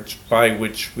emerged by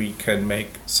which we can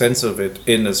make sense of it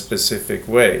in a specific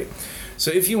way.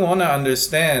 So if you want to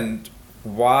understand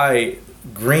why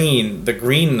the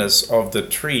greenness of the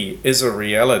tree is a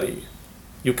reality,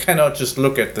 you cannot just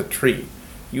look at the tree.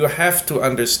 You have to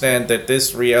understand that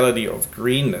this reality of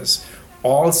greenness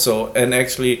also and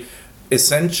actually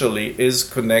essentially is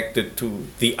connected to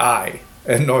the eye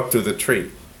and not to the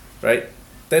tree, right?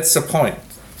 That's the point.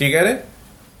 Do you get it?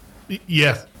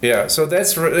 Yes. Yeah. So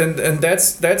that's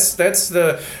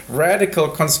the radical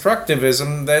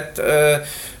constructivism that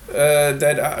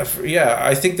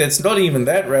I think that's not even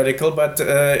that radical, but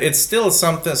it's still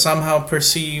somehow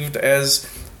perceived as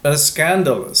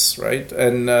scandalous, right?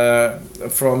 And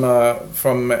from a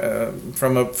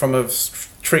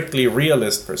strictly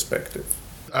realist perspective.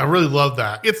 I really love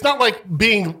that. It's not like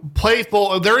being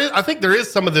playful. I think there is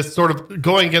some of this sort of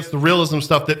going against the realism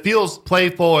stuff that feels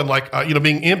playful and like,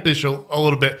 being impish a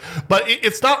little bit. But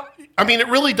it's not, I mean, it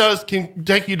really can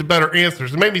take you to better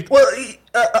answers. It made me... Well,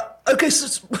 okay,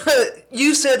 so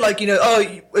you said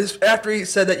after he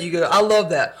said that, you go, I love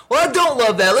that. Well, I don't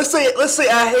love that. Let's say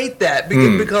I hate that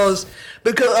because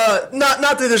not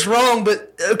that it's wrong,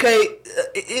 but okay,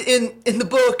 in the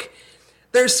book,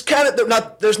 there is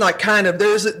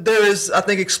I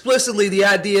think explicitly the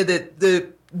idea that there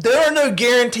are no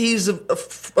guarantees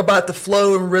about the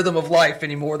flow and rhythm of life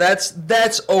anymore.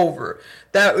 That's over.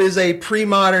 That is a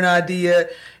pre-modern idea,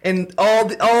 and all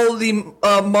the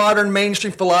modern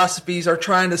mainstream philosophies are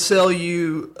trying to sell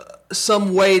you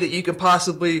some way that you can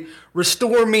possibly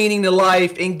restore meaning to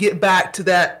life and get back to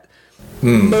that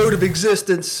mode of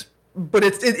existence. But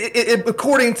it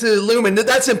according to Luhmann,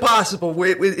 that's impossible.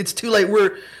 It's too late.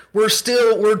 We're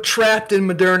trapped in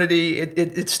modernity.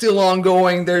 It's still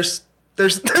ongoing. There's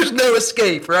no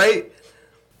escape, right?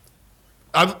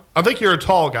 I think you're a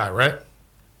tall guy, right?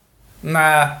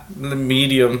 Nah,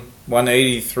 medium,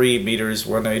 183 meters,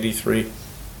 183.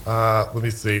 Let me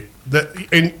see.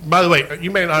 And by the way,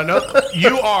 you may not know,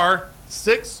 you are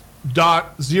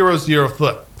 6.00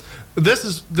 foot. This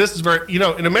is very,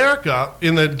 in America,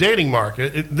 in the dating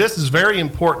market, this is very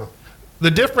important. The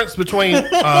difference between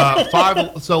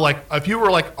so like if you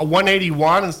were like a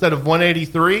 181 instead of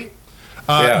 183,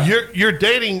 your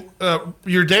dating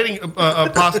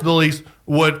possibilities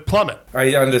would plummet.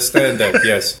 I understand that.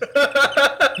 Yes.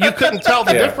 You couldn't tell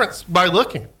the difference by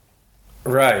looking.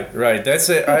 Right. That's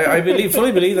it. I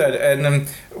fully believe that. And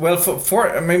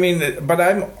but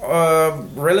I'm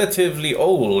relatively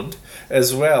old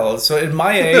as well. So in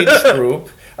my age group,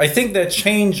 I think that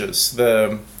changes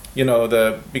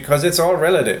because it's all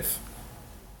relative.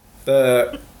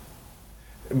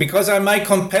 Because my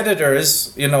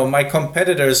competitors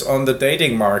on the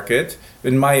dating market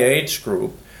in my age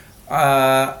group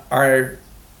are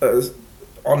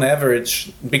on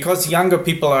average, because younger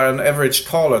people are on average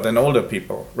taller than older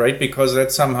people, right? Because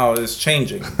that somehow is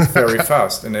changing very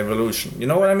fast in evolution. You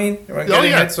know what I mean? For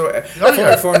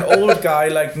an old guy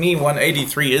like me,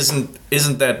 183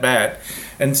 isn't that bad.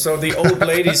 And so the old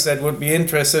ladies that would be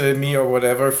interested in me or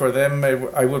whatever, for them,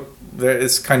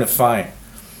 it's kind of fine.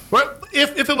 Well,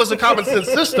 if it was a common sense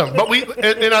system, but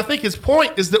and I think his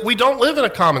point is that we don't live in a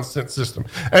common sense system,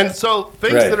 and so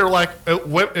things that are like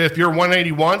if you're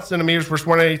 181 centimeters versus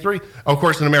 183, of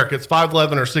course in America it's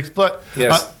 5'11" or 6 foot.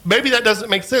 Yes. Maybe that doesn't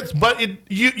make sense, but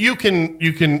you can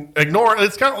ignore it.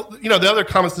 It's kind of the other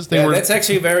common sense thing. Yeah, that's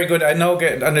actually very good. I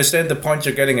understand the point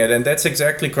you're getting at, and that's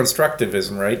exactly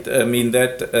constructivism, right? I mean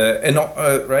that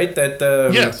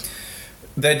yes,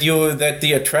 that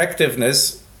the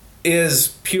attractiveness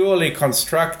is purely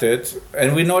constructed,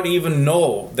 and we not even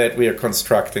know that we are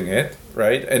constructing it,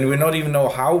 right? And we not even know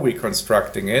how we're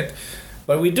constructing it,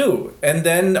 but we do. And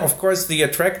then, of course, the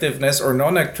attractiveness or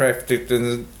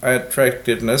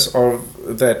non-attractiveness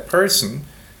of that person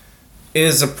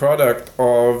is a product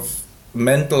of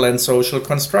mental and social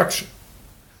construction.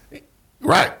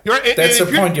 Right. That's the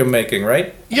point you're making,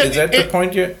 right? Yeah, is that the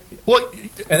point you? Well,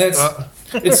 and that's.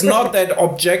 It's not that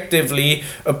objectively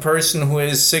a person who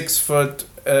is 6 foot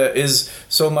is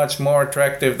so much more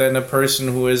attractive than a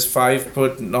person who is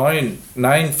 5'9",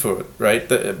 9 foot, right?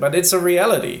 But it's a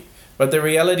reality. But the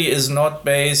reality is not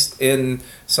based in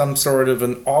some sort of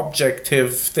an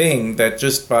objective thing that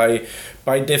just by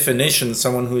definition,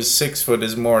 someone who's 6 foot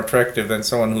is more attractive than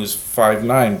someone who's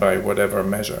 5'9" by whatever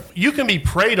measure. You can be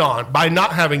preyed on by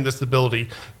not having this ability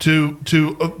to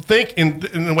think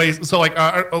in ways. So, like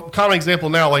a common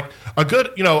example now, like a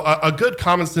good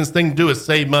common sense thing to do is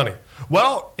save money.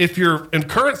 Well, if your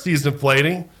currency is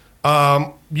inflating,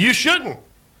 you shouldn't.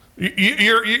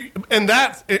 And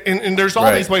there's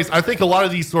all these ways. I think a lot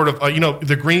of these sort of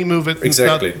the green movement and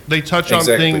stuff, they touch on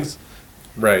things.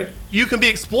 Right. You can be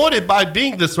exploited by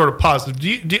being this sort of positive.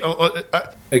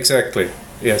 Exactly.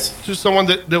 Yes. Just someone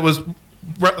that was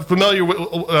familiar with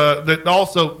that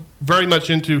also very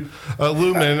much into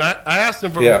Luhmann. And I asked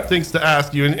him for things to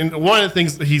ask you, and one of the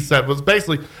things that he said was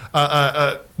basically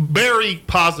bury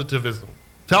positivism.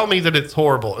 Tell me that it's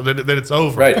horrible, that it's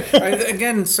over. Right.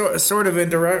 Again, sorry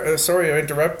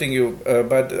interrupting you,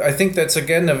 but I think that's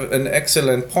again an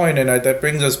excellent point, and that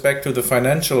brings us back to the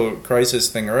financial crisis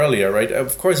thing earlier, right?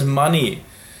 Of course, money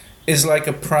is like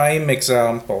a prime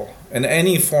example, and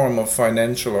any form of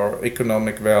financial or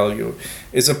economic value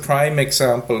is a prime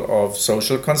example of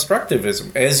social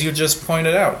constructivism, as you just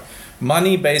pointed out.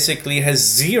 Money basically has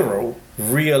zero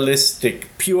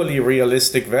purely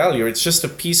realistic value. It's just a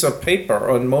piece of paper,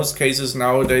 or in most cases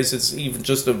nowadays it's even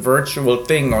just a virtual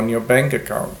thing on your bank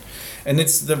account. And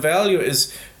the value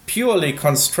is purely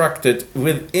constructed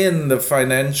within the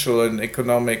financial and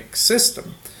economic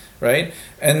system, right?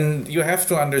 And you have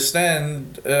to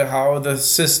understand how the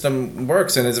system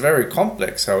works, and it's very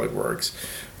complex how it works.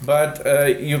 But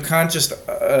you can't just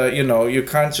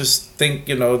think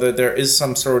that there is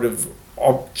some sort of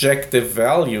objective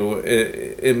value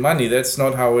in money. That's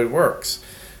not how it works.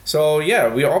 So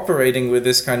we're operating with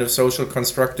this kind of social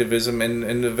constructivism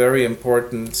in a very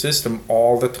important system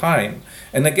all the time.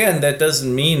 And again, that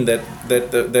doesn't mean that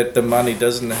the money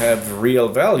doesn't have real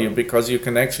value, because you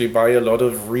can actually buy a lot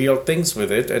of real things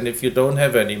with it. And if you don't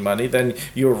have any money, then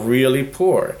you're really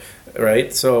poor,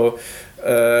 right? So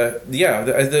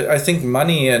I think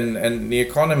money and the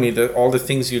economy, all the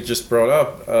things you just brought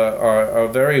up are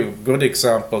very good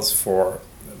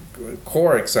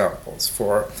core examples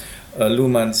for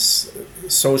Luhmann's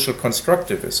social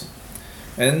constructivism.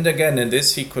 And again, in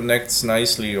this he connects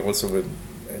nicely also with,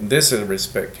 in this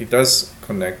respect, he does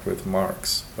connect with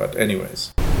Marx. But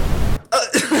anyways.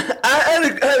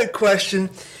 I had a question.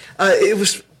 It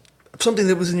was something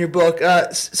that was in your book.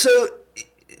 So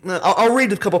I'll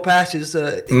read a couple passages.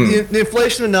 The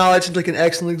inflation of knowledge seems like an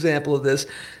excellent example of this.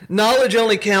 Knowledge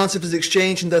only counts if it's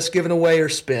exchanged and thus given away or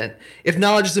spent. If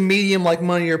knowledge is a medium like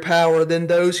money or power, then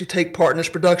those who take part in its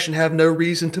production have no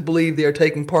reason to believe they are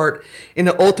taking part in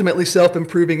an ultimately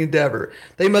self-improving endeavor.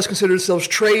 They must consider themselves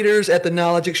traders at the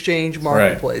knowledge exchange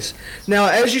marketplace. Right. Now,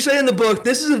 as you say in the book,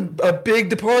 this is a big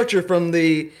departure from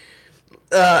the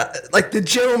like the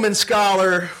gentleman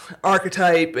scholar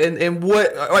archetype and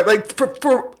what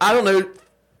for I don't know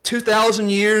 2,000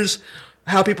 years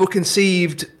how people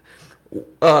conceived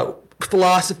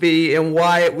philosophy and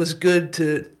why it was good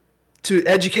to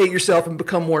educate yourself and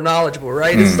become more knowledgeable,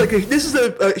 right? This is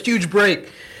a huge break.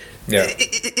 Yeah.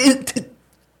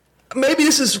 Maybe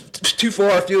this is too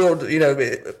far afield,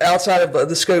 outside of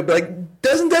the scope, but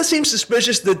doesn't that seem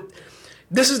suspicious that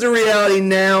this is the reality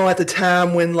now at the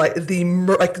time when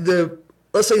the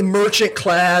let's say merchant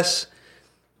class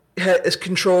has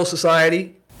control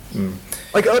society?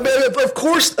 Of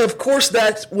course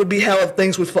that would be how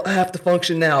things would have to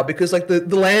function now, because the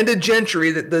landed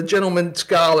gentry, the gentleman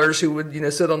scholars who would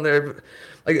sit on there,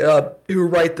 who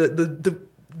write the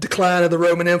decline of the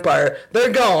Roman Empire,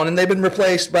 they're gone and they've been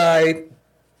replaced by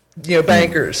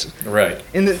bankers. Right.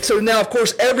 And so now, of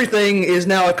course, everything is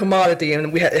now a commodity,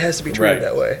 and it has to be treated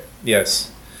that way. Yes.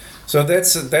 So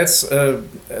that's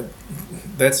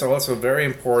also a very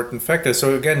important factor.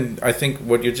 So again, I think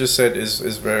what you just said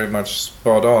is very much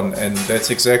spot on, and that's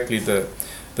exactly the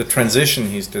transition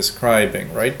he's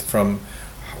describing, right? From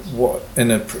what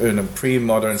in a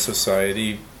pre-modern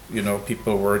society,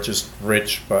 people were just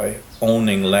rich by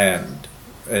owning land,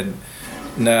 and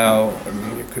now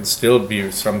you could still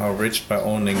be somehow rich by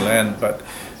owning land, but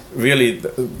really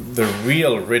the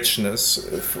real richness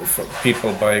for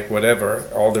people by whatever,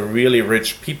 all the really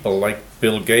rich people like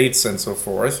Bill Gates and so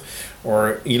forth,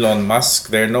 or Elon Musk,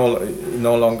 they're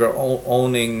no longer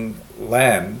owning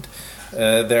land.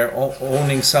 They're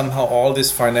owning somehow all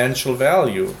this financial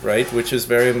value, right? Which is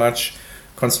very much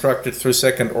constructed through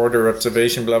second order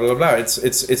observation, blah blah blah.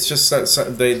 It's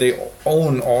just they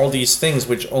own all these things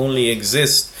which only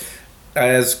exist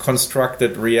as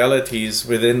constructed realities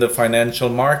within the financial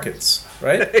markets,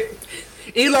 right?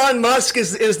 Elon Musk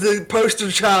is the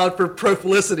poster child for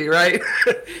prolificity, right?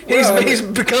 He's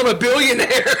become a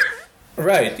billionaire.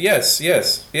 Right. Yes.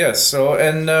 So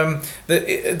again,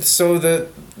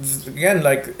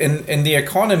 like in the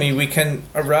economy, we can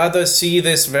rather see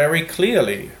this very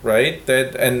clearly, right?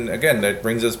 That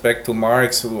brings us back to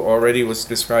Marx, who already was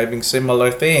describing similar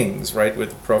things, right,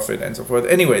 with profit and so forth.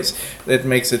 Anyways, that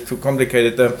makes it too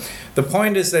complicated. The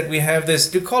point is that we have this.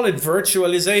 Do you call it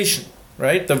virtualization?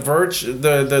 Right, the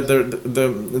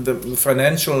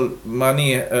financial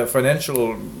money,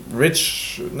 financial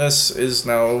richness is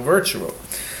now virtual,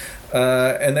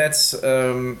 and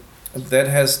that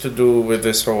has to do with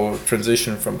this whole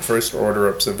transition from first order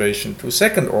observation to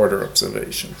second order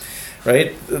observation,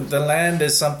 right? The land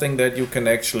is something that you can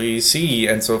actually see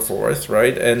and so forth,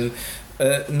 right? And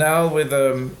now with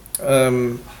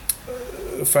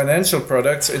financial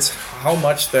products, it's how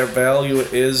much their value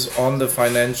is on the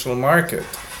financial market,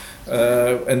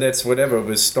 and that's whatever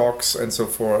with stocks and so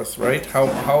forth, right?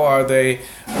 How are they?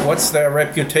 What's their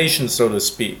reputation, so to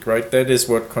speak, right? That is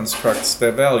what constructs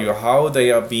their value. How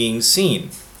they are being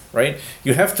seen, right?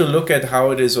 You have to look at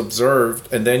how it is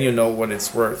observed, and then you know what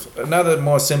it's worth. Another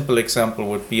more simple example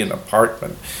would be an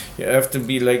apartment. You have to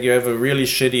be like you have a really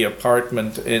shitty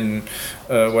apartment in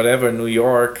New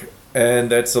York. And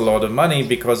that's a lot of money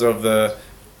because of the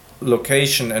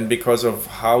location and because of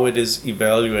how it is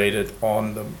evaluated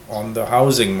on the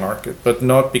housing market, but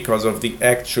not because of the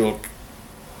actual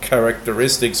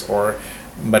characteristics or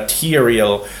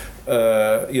material,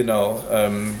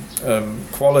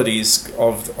 qualities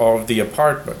of the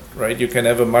apartment. Right? You can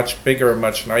have a much bigger,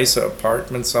 much nicer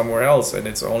apartment somewhere else, and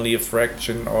it's only a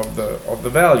fraction of the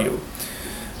value.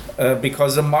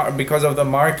 Because of the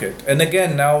market. And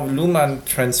again, now Luhmann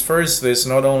transfers this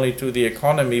not only to the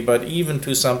economy, but even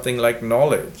to something like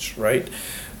knowledge, right?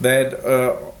 That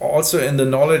also in the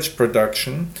knowledge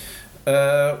production,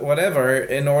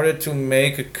 in order to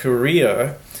make a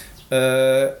career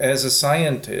as a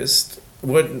scientist,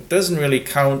 what doesn't really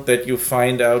count that you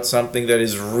find out something that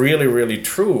is really, really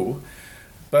true,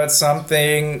 but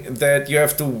something that you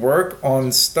have to work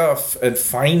on stuff and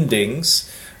findings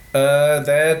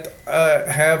that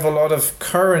have a lot of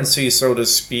currency, so to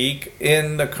speak,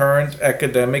 in the current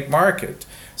academic market.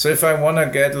 So if I want to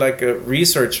get like a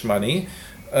research money,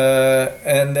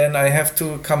 and then I have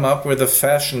to come up with a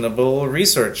fashionable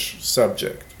research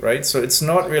subject, right? So it's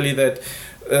not really that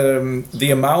the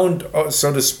amount,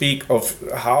 so to speak, of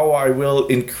how I will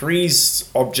increase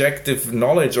objective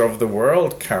knowledge of the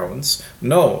world counts.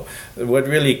 No, what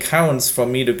really counts for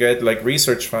me to get like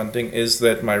research funding is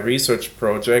that my research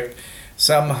project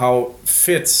somehow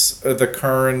fits the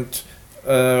current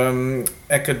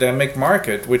academic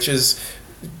market, which is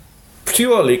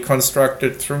purely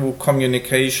constructed through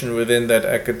communication within that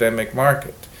academic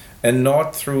market, and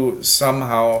not through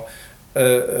somehow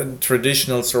a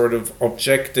traditional sort of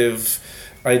objective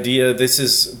idea. This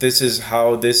is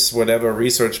how this whatever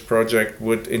research project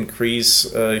would increase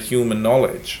human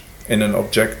knowledge in an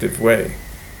objective way.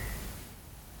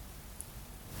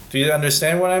 Do you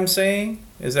understand what I'm saying?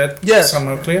 Is that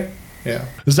somehow clear? Yeah.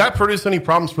 Does that produce any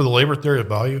problems for the labor theory of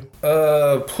value?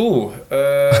 Yeah,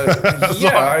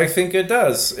 I think it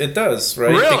does. It does,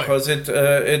 right? Really? Because it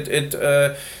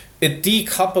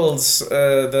decouples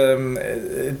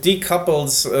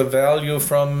value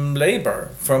from labor,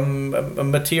 from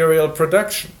material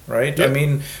production, right? Yep. I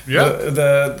mean,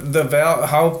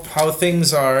 how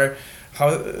things are,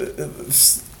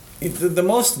 the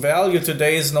most value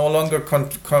today is no longer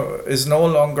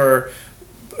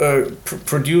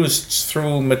produced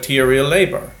through material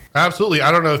labor. Absolutely.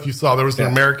 I don't know if you saw, there was an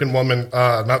American woman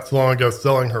not so long ago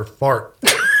selling her fart.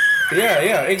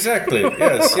 Yeah, exactly.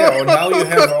 Yes, yeah. Now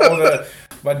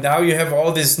you have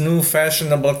all this new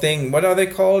fashionable thing. What are they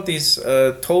called? These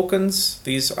tokens,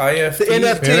 these IFTs,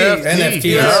 the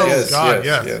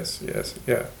NFTs. Yes.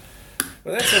 Yeah.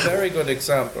 Well, that's a very good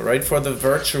example, right, for the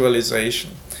virtualization.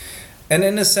 And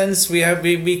in a sense,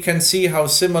 we can see how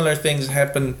similar things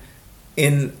happen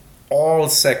in all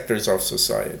sectors of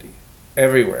society,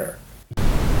 everywhere.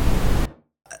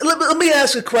 Let me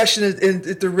ask a question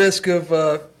at the risk of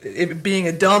it being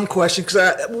a dumb question,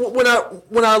 because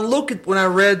when I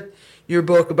read your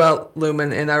book about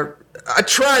Luhmann, and I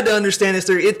tried to understand his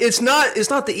theory. It's not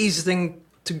the easiest thing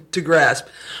to grasp,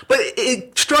 but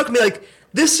it struck me like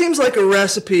this seems like a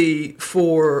recipe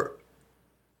for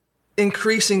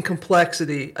increasing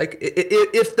complexity. Like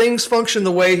if things function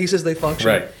the way he says they function,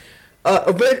 right?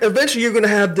 Eventually, you're going to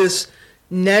have this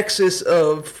nexus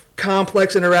of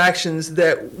complex interactions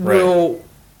that will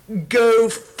go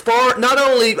far. Not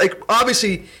only, like,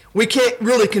 obviously we can't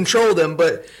really control them,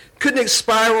 but couldn't it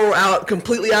spiral out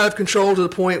completely out of control to the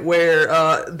point where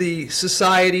the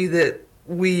society that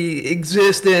we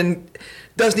exist in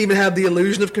doesn't even have the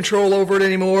illusion of control over it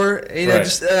anymore? You know,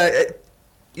 just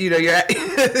you're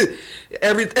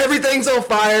everything's on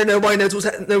fire. Nobody knows what's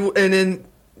happening, and then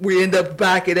we end up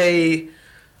back at a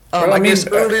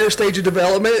earlier stage of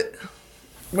development.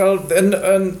 Well,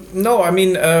 no, I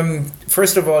mean,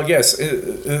 first of all, yes,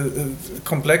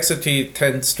 complexity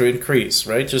tends to increase,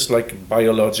 right? Just like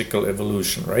biological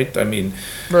evolution, right? I mean,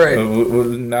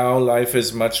 now life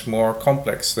is much more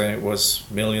complex than it was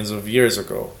millions of years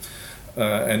ago.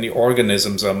 And the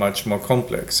organisms are much more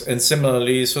complex. And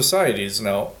similarly, society is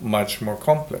now much more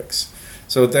complex.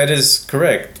 So that is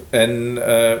correct. And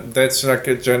that's like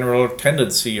a general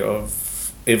tendency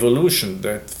of evolution,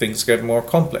 that things get more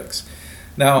complex.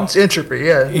 Now, it's entropy,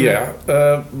 yeah.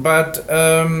 But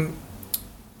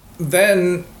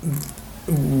then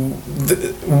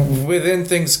within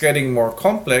things getting more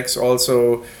complex,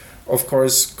 also, of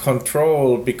course,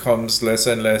 control becomes less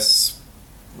and less,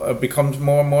 becomes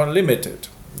more and more limited.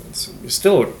 We're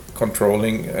still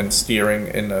controlling and steering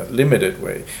in a limited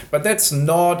way. But that's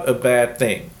not a bad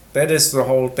thing. That is the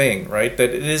whole thing, right? That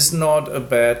it is not a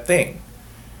bad thing.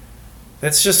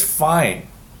 That's just fine.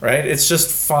 Right? It's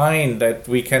just fine that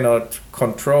we cannot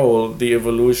control the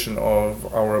evolution of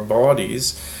our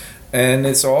bodies. And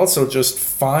it's also just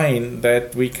fine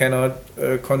that we cannot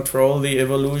control the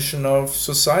evolution of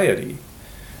society.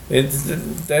 It's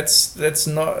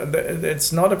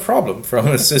not a problem from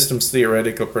a systems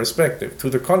theoretical perspective.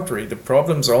 To the contrary, the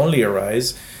problems only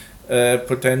arise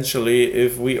potentially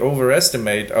if we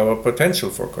overestimate our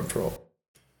potential for control.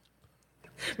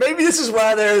 Maybe this is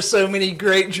why there are so many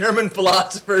great German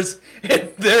philosophers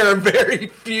and there are very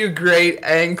few great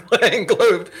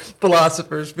Anglo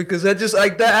philosophers, because that just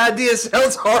like that idea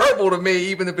sounds horrible to me,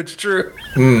 even if it's true.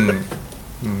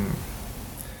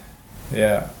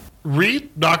 Yeah.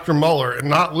 Read Dr. Moeller and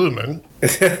not Luhmann.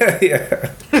 Yeah.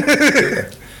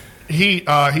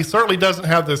 He certainly doesn't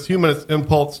have this humanist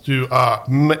impulse to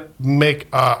make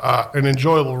an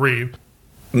enjoyable read.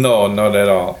 No, not at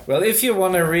all. Well, if you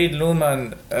want to read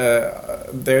Luhmann,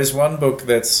 there's one book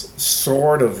that's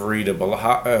sort of readable.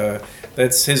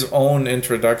 That's his own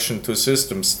introduction to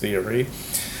systems theory.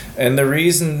 And the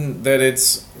reason that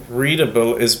it's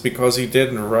readable is because he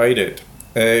didn't write it.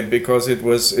 Because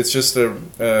it's just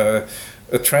a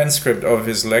transcript of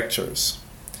his lectures.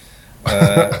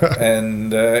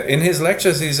 And in his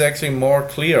lectures, he's actually more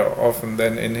clear often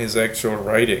than in his actual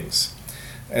writings.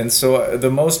 And so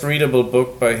the most readable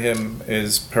book by him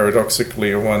is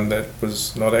paradoxically one that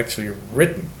was not actually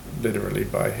written literally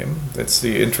by him. That's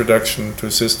the Introduction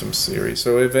to Systems Theory.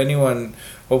 So if anyone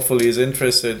hopefully is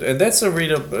interested, and that's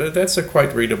a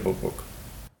quite readable book.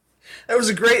 That was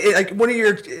a great, like one of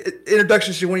your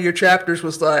introductions to one of your chapters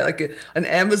was like an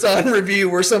Amazon review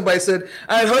where somebody said,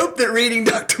 "I hope that reading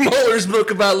Dr. Moeller's book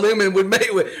about Luhmann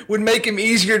would make him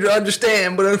easier to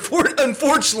understand," but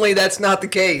unfortunately, that's not the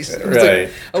case. It was right.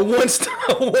 Like a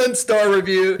one star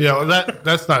review. Yeah, well,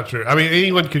 that's not true. I mean,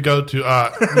 anyone could go to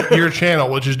your channel,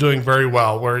 which is doing very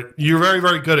well, where you're very,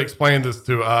 very good at explaining this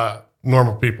to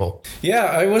normal people. Yeah,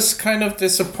 I was kind of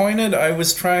disappointed. I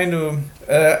was trying to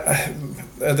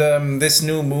this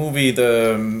new movie,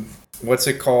 what's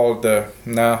it called?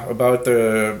 About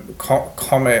the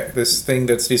comet, this thing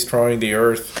that's destroying the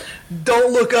Earth.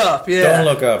 Don't Look Up. Yeah. Don't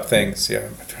Look Up. Thanks. Yeah,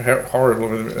 terrible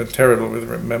with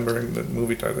remembering the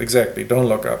movie title. Exactly. Don't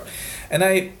Look Up. And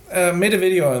I made a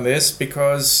video on this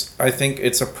because I think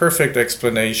it's a perfect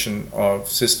explanation of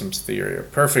systems theory, a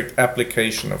perfect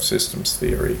application of systems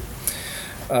theory.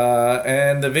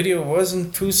 And the video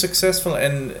wasn't too successful,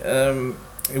 and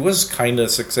it was kind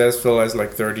of successful, as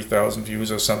like 30,000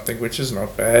 views or something, which is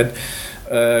not bad.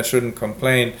 Shouldn't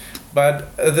complain. But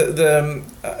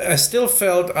I still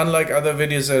felt, unlike other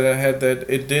videos that I had, that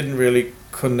it didn't really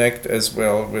connect as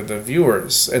well with the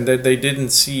viewers, and that they didn't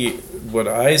see what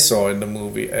I saw in the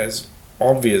movie as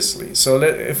obviously. So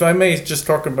if I may just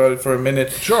talk about it for a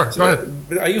minute. Sure, go ahead.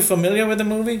 Are you familiar with the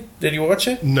movie? Did you watch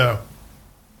it? No.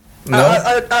 No,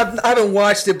 I haven't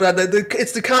watched it, but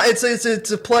it's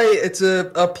a play. It's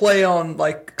a play on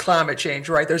like climate change,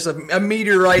 right? There's a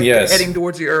meteorite heading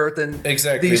towards the Earth, and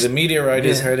exactly the meteorite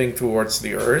is heading towards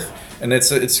the Earth, and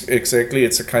it's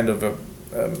a kind of a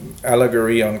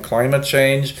allegory on climate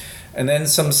change. And then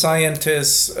some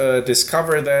scientists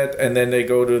discover that, and then they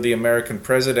go to the American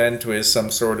president, who is some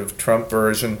sort of Trump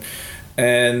version.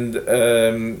 And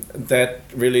that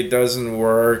really doesn't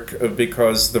work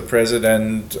because the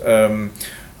president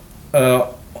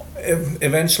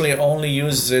eventually only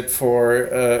uses it for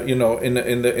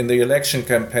in the election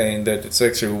campaign that it's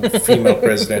actually a female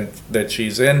president that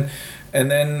she's in, and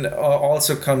then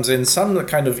also comes in some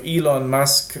kind of Elon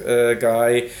Musk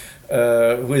guy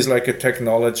who is like a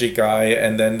technology guy,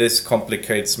 and then this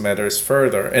complicates matters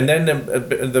further. And then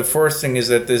the fourth thing is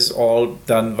that this is all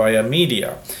done via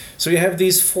media. So you have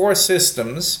these four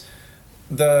systems: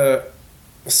 the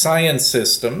science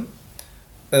system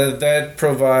that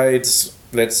provides,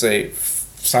 let's say,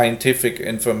 scientific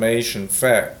information,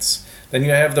 facts. Then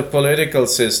you have the political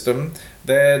system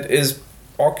that is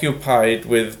occupied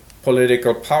with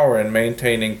political power and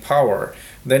maintaining power.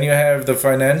 Then you have the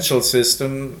financial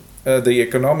system, the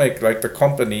economic, like the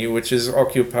company, which is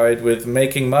occupied with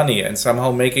making money and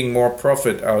somehow making more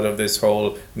profit out of this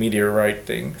whole meteorite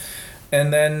thing.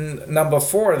 And then number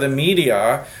four, the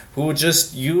media, who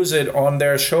just use it on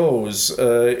their shows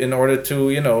in order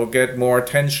to, get more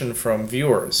attention from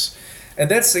viewers.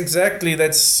 And that's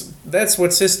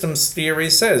what systems theory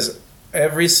says.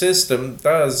 Every system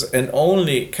does and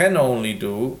can only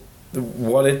do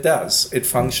what it does. It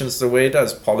functions the way it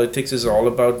does. Politics is all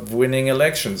about winning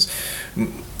elections.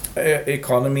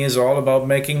 Economy is all about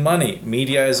making money.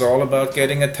 Media is all about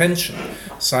getting attention.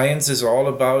 Science is all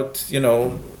about,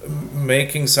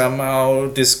 making somehow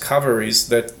discoveries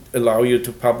that allow you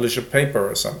to publish a paper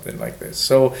or something like this.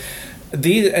 So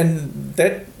the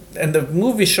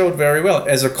movie showed very well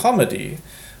as a comedy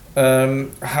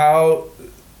how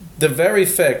the very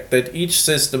fact that each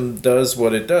system does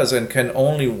what it does and can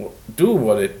only do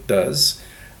what it does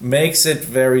makes it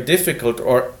very difficult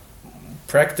or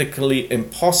practically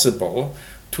impossible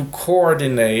to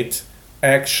coordinate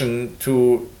action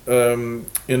to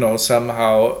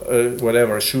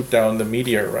somehow shoot down the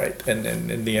meteorite, and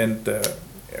in the end the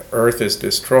Earth is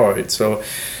destroyed. So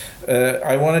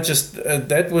I want to just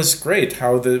that was great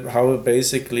how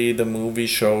basically the movie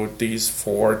showed these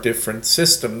four different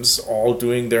systems all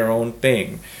doing their own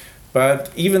thing.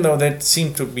 But even though that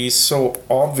seemed to be so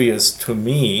obvious to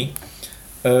me,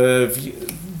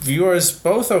 viewers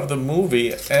both of the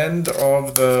movie and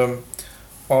of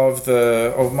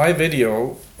my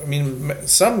video, I mean,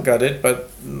 some got it, but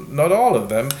not all of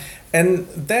them. And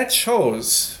that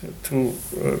shows, to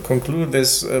conclude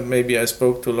this, maybe I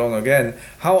spoke too long again,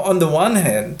 how on the one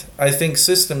hand, I think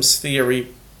systems theory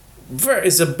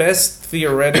is the best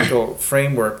theoretical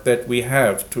framework that we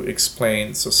have to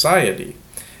explain society.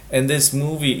 And this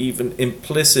movie even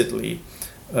implicitly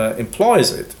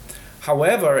employs it.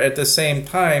 However, at the same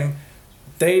time,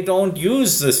 they don't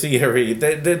use the theory.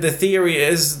 The theory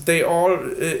is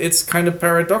it's kind of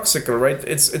paradoxical, right?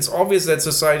 It's obvious that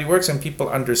society works and people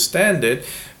understand it,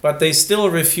 but they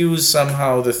still refuse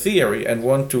somehow the theory and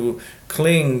want to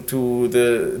cling to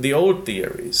the old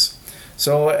theories.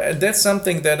 So that's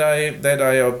something that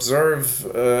I observe,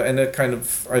 and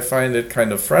I find it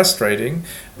kind of frustrating.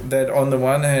 That on the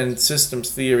one hand,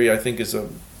 systems theory I think is a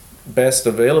best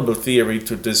available theory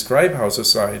to describe how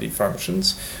society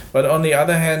functions, but on the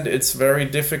other hand, it's very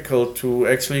difficult to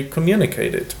actually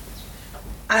communicate it.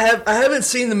 I haven't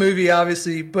seen the movie,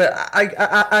 obviously, but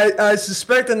I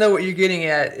suspect I know what you're getting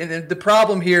at. And the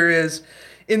problem here is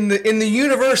in the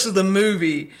universe of the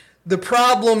movie, the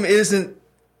problem isn't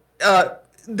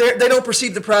they don't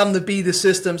perceive the problem to be the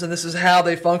systems and this is how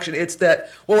they function. It's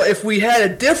that, well, if we had a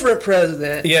different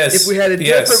president, if we had a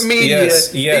different media,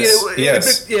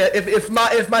 if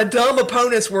my dumb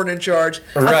opponents weren't in charge,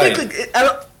 right. I think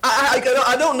I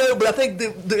don't know, but I think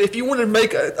that if you want to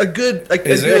make a good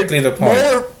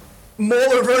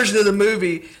Moeller version of the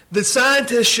movie, the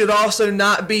scientists should also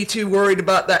not be too worried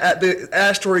about the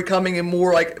asteroid coming and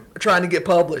more like trying to get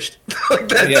published.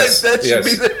 That should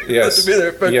be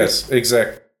their focus. Yes,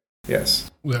 exactly. Yes.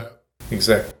 Yeah.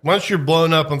 Exactly. Once you're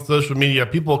blown up on social media,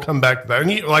 people will come back to that.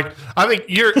 And I think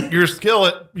your skill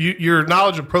at your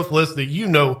knowledge of prophylicity,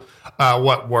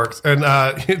 what works, and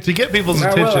to get people's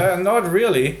attention. Well, not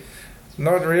really.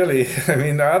 I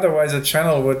mean, otherwise a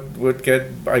channel would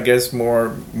get, I guess,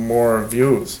 more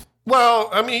views. Well,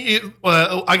 I mean,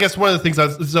 I guess one of the things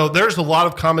so there's a lot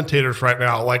of commentators right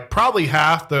now, like probably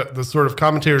half the sort of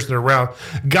commentators that are around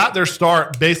got their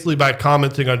start basically by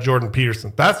commenting on Jordan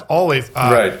Peterson. That's always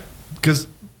right, because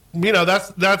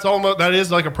that's almost, that is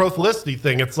like a prophylicity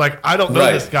thing. It's like, I don't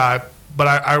know this guy, but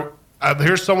I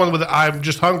here's someone I'm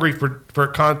just hungry for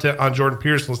content on Jordan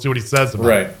Peterson. Let's see what he says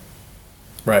about it.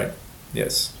 Right.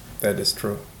 Yes, that is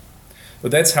true.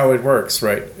 But that's how it works,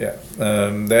 right? Yeah.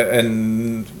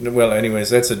 Anyways,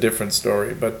 that's a different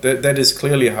story. But that is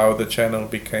clearly how the channel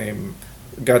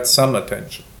got some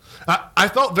attention. I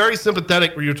felt very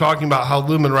sympathetic when you were talking about how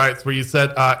Luhmann writes, where you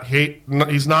said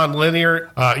he's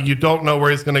non-linear. You don't know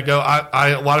where he's going to go.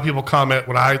 A lot of people comment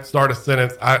when I start a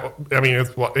sentence. I mean,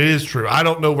 it is true. I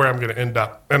don't know where I'm going to end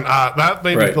up, and that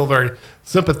made me feel very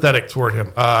sympathetic toward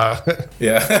him. Yeah,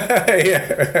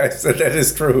 so that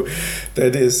is true.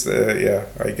 That is,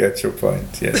 I get your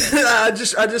point. Yes. I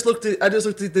just looked at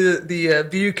the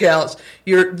view counts.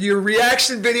 Your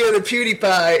reaction video to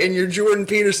PewDiePie and your Jordan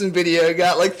Peterson video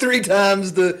got like 3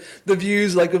 times the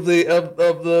views, like of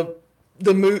the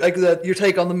movie, like your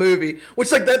take on the movie,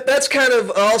 which like that's kind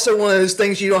of also one of those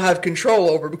things you don't have control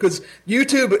over, because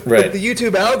YouTube, the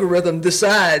YouTube algorithm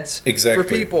decides for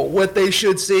people what they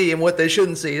should see and what they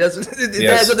shouldn't see. It has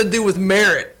nothing to do with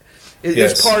merit.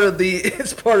 It's part of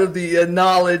the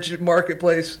knowledge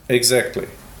marketplace. Exactly.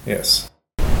 Yes.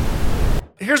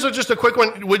 Here's just a quick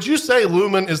one. Would you say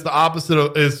Luhmann is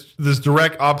this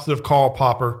direct opposite of Karl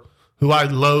Popper, who I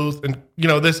loathe, and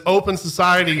this open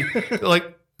society,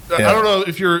 like? Yeah. I don't know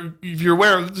if you're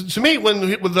aware. To me, when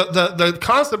the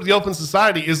concept of the open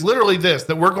society is literally this: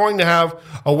 that we're going to have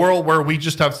a world where we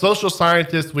just have social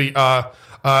scientists,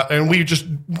 and we just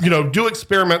do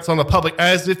experiments on the public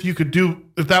as if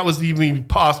that was even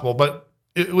possible. But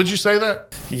would you say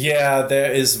that? Yeah,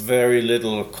 there is very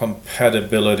little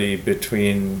compatibility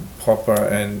between Popper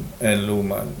and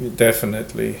Luhmann.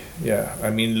 Definitely, yeah.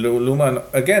 I mean, Luhmann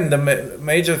again. The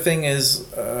major thing is.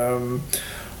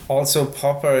 Also,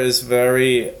 Popper is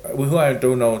who I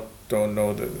don't know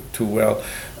too well,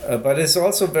 but it's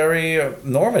also very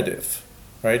normative,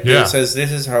 right? Yeah. It says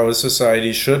this is how a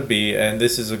society should be, and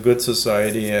this is a good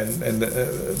society, and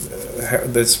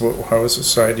that's how a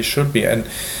society should be. And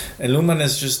Luhmann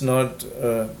is just not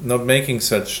making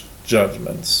such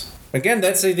judgments. Again,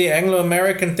 that's the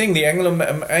Anglo-American thing. The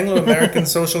Anglo-American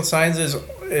social science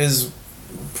is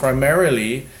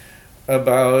primarily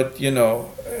about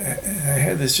I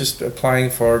had this just applying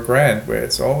for a grant, where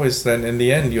it's always then in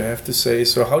the end you have to say,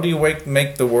 so how do you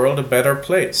make the world a better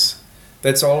place?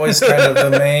 That's always kind of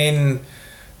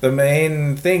the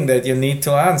main thing that you need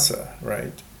to answer,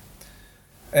 right?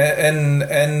 And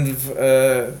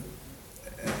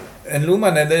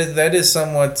Luhmann, and that is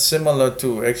somewhat similar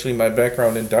to actually my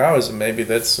background in Taoism. Maybe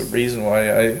that's the reason why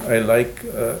I like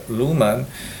Luhmann.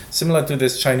 Similar to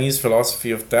this Chinese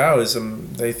philosophy of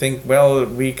Taoism, they think, well,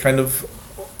 we kind of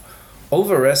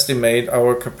overestimate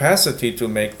our capacity to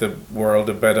make the world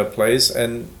a better place,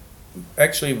 and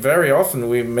actually very often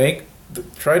we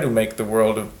try to make the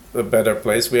world a better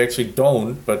place. We actually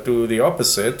don't, but do the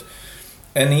opposite.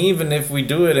 And even if we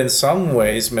do it in some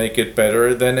ways make it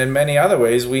better, then in many other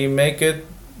ways we make it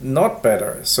not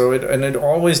better. So it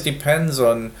always depends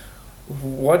on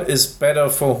what is better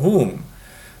for whom.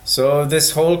 So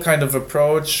this whole kind of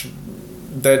approach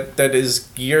that is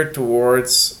geared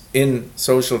towards, in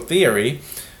social theory,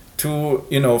 to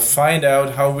find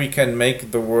out how we can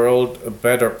make the world a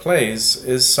better place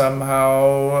is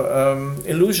somehow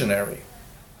illusionary.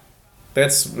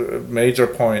 That's a major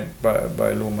point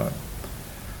by Luhmann.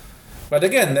 But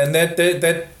again, and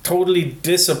that totally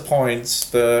disappoints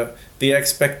the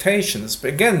expectations. But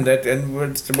again,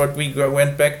 what we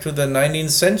went back to the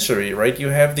 19th century, right? You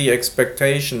have the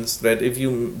expectations that if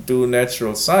you do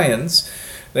natural science,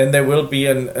 then there will be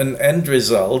an end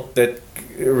result that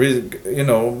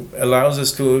allows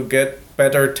us to get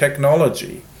better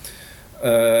technology.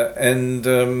 And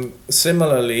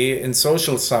similarly, in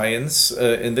social science,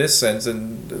 in this sense,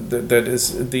 and that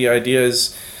is the idea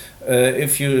is.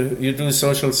 If you do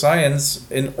social science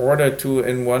in order to,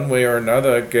 in one way or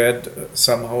another, get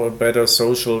somehow a better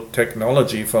social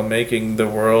technology for making the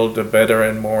world a better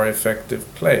and more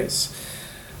effective place,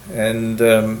 and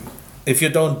if you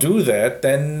don't do that,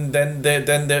 then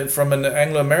from an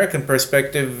Anglo-American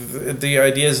perspective, the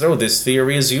idea is, this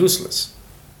theory is useless.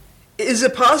 Is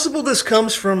it possible this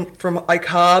comes from like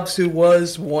Hobbes, who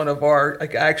was one of our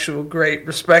actual great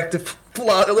respective,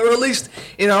 or at least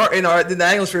in the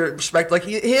Anglo respect, like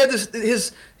he had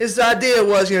his idea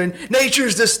was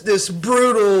nature's this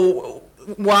brutal,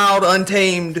 wild,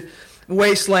 untamed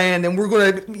wasteland, and we're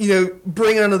going to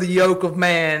bring it under the yoke of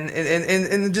man,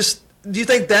 and just, do you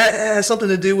think that has something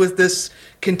to do with this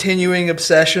continuing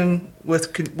obsession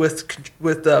with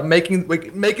making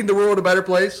the world a better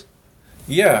place?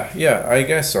 Yeah, I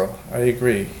guess so. I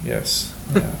agree, yes.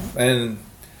 Yeah. And,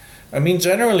 I mean,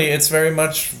 generally it's very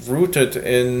much rooted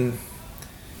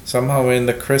somehow in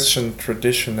the Christian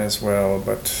tradition as well.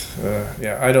 But,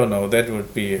 I don't know.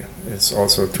 It's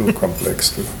also too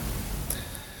complex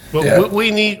Well,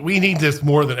 we need this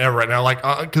more than ever right now. Like,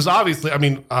 because obviously, I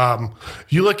mean,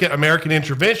 you look at American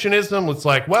interventionism. It's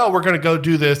like, well, we're going to go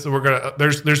do this, and we're going to.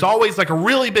 There's always like a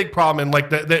really big problem, and like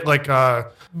that like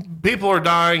people are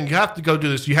dying. You have to go do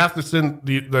this. You have to send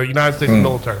the United States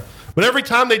military. But every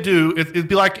time they do, it'd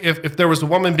be like if there was a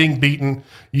woman being beaten,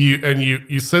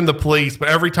 you send the police. But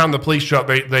every time the police show up,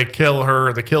 they kill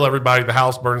her. They kill everybody. The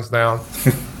house burns down.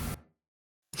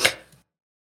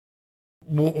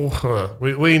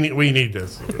 We need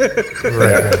this.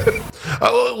 Right.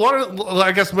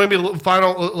 I guess maybe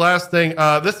final last thing.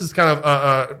 This is kind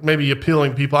of maybe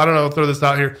appealing people. I don't know. I'll throw this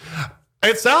out here.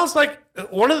 It sounds like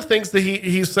one of the things that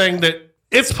he's saying that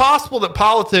it's possible that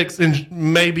politics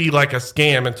may be like a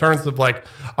scam in terms of like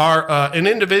our an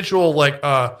individual like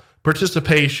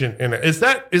participation in it. Is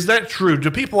that true? Do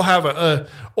people have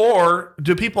or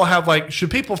do people have like,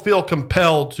 should people feel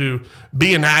compelled to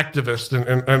be an activist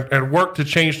and work to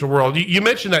change the world? You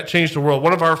mentioned that change the world.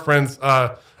 One of our friends,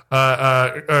 Curtis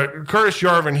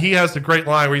Yarvin, he has a great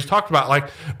line where he's talked about like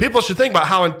people should think about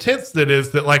how intense that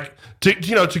is, that like to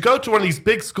go to one of these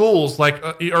big schools like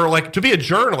or like to be a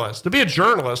journalist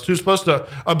who's supposed to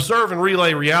observe and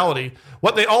relay reality.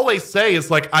 What they always say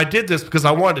is like, I did this because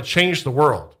I wanted to change the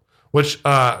world. Which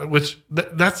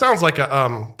that sounds like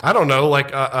a I don't know,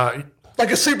 like a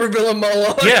supervillain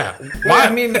monologue. Yeah. Why?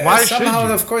 I mean, why somehow,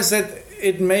 of course, that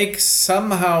it makes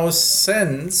somehow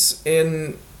sense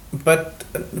but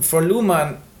for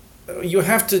Luhmann, you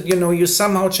have to, you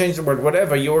somehow change the word,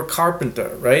 whatever. You're a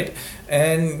carpenter, right?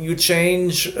 And you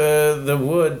change the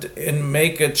wood and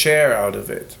make a chair out of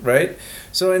it, right?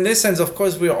 So in this sense, of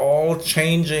course, we're all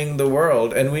changing the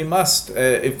world, and we must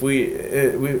if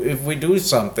we do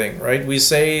something, right? We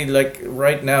say, like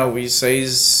right now, we say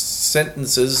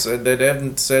sentences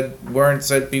that weren't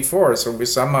said before. So we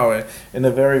somehow, in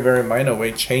a very, very minor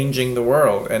way, changing the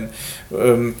world. And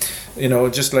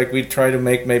just like we try to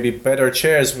make maybe better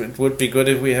chairs, it would be good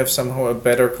if we have somehow a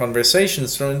better conversation.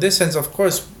 So in this sense, of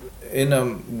course, in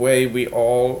a way, we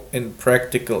all in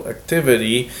practical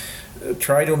activity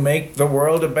try to make the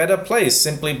world a better place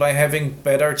simply by having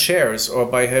better chairs or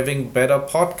by having better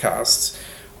podcasts.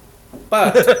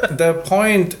 But the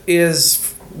point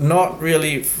is not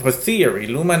really for theory.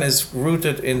 Luhmann is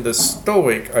rooted in the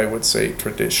Stoic, I would say,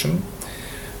 tradition,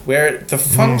 where the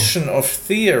function of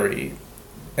theory,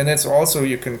 and that's also,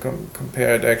 you can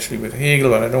compare it actually with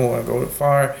Hegel, and I don't want to go too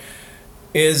far,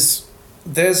 is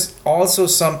there's also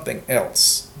something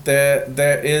else.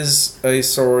 There is a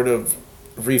sort of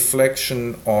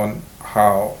reflection on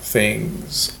how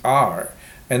things are,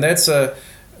 and that's for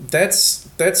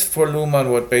Luhmann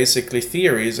what basically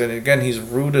theory is. And again, he's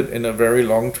rooted in a very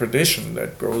long tradition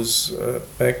that goes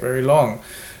back very long,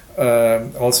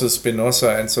 also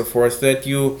Spinoza and so forth, that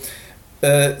you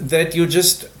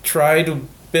just try to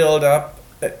build up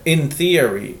in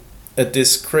theory a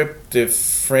descriptive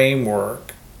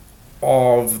framework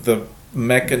of the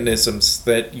mechanisms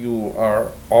that you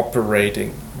are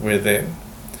operating within,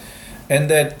 and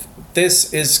that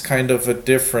this is kind of a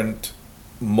different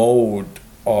mode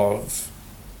of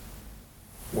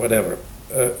whatever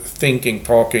thinking,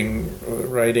 talking,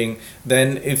 writing,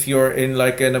 than if you're in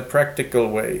a practical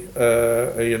way,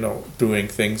 doing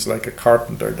things like a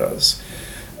carpenter does.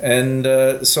 And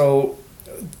so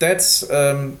that's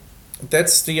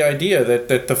the idea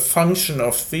that the function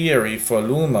of theory for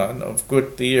Luhmann, of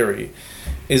good theory,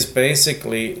 is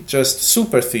basically just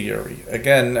super theory.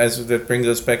 Again, as that brings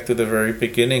us back to the very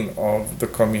beginning of the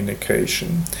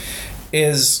communication,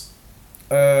 is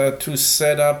to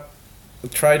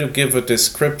try to give a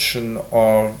description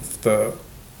of the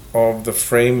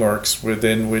frameworks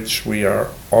within which we are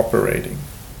operating.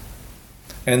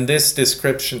 And this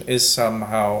description is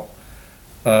somehow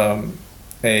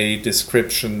a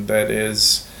description that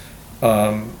is,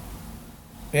 again,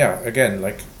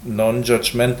 like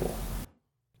non-judgmental.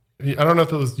 I don't know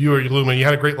if it was you or Luhmann. You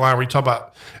had a great line where you talk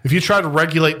about if you try to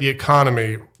regulate the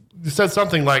economy, you said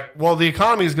something like, well, the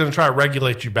economy is going to try to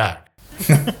regulate you back.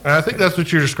 And I think that's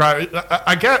what you're describing.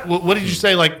 I get, what did you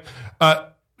say? Like,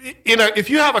 if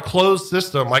you have a closed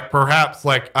system, like perhaps,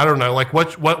 like, I don't know, like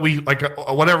what we, like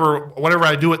whatever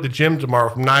I do at the gym tomorrow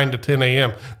from 9 to 10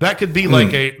 a.m., that could be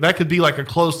like a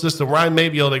closed system where I may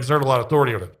be able to exert a lot of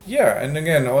authority on it. Yeah. And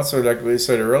again, also like we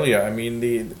said earlier, I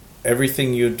mean,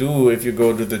 everything you do if you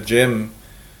go to the gym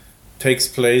takes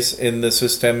place in the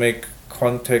systemic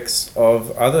context of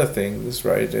other things,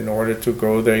 right? In order to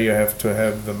go there, you have to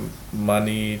have the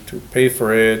money to pay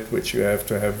for it, which you have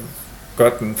to have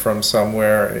gotten from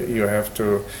somewhere. You have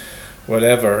to,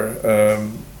 whatever,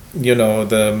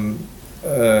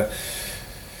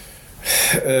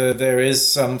 there is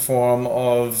some form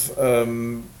of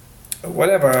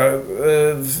whatever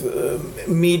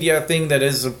media thing that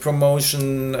is a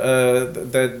promotion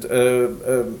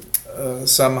that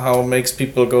somehow makes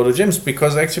people go to gyms,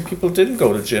 because actually people didn't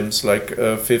go to gyms like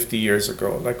 50 years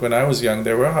ago. Like when I was young,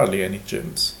 there were hardly any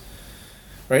gyms,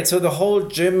 right? So the whole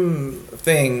gym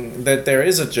thing, that there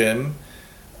is a gym,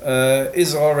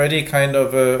 is already kind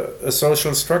of a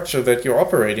social structure that you're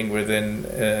operating within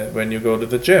when you go to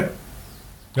the gym.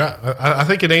 Yeah, I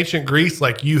think in ancient Greece,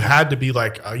 like you had to be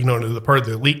like, the part of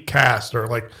the elite caste,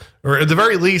 or at the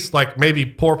very least, like maybe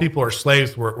poor people or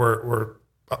slaves were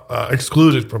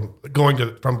excluded from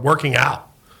working out.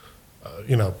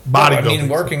 Bodybuilding.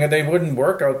 I mean, they wouldn't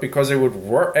work out because they would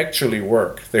actually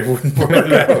work. They wouldn't work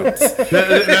out.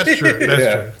 That's true.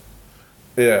 That's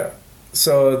true. Yeah.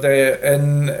 So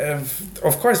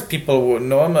of course people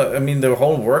would I mean, the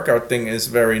whole workout thing is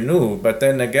very new, but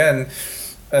then again,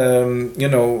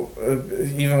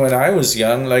 even when I was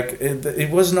young, like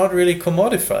it was not really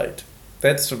commodified.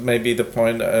 That's maybe the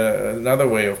point, another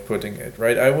way of putting it,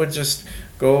 right? I would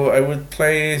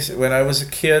play, when I was a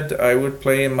kid, I would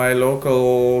play in my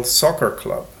local soccer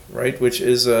club, right? Which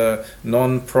is a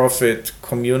non-profit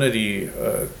community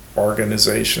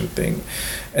organization thing.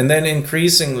 And then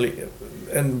increasingly,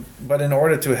 but in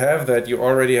order to have that, you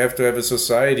already have to have a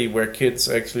society where kids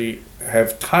actually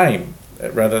have time,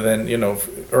 rather than,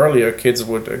 earlier kids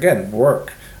would, again,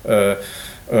 work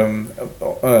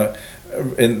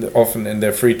often in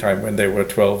their free time when they were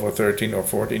 12 or 13 or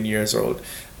 14 years old.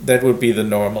 That would be the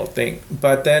normal thing.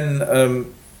 But then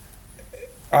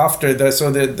after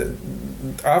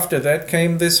that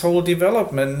came this whole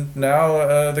development.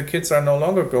 Now the kids are no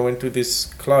longer going to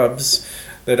these clubs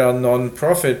that are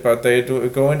non-profit, but they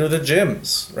go into the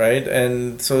gyms, right?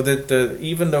 And so that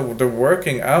even the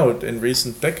working out in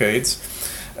recent decades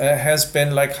has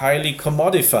been like highly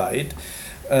commodified.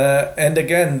 And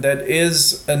again, that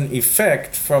is an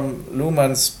effect from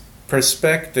Luhmann's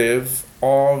perspective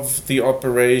of the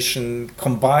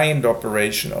combined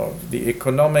operation of the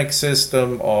economic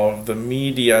system, of the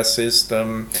media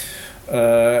system,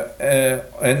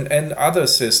 and other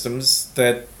systems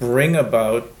that bring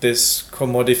about this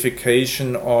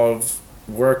commodification of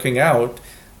working out,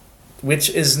 which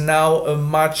is now a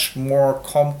much more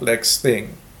complex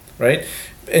thing, right?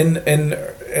 In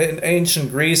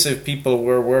ancient Greece, if people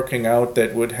were working out,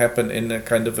 that would happen in a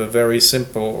kind of a very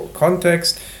simple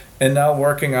context. And now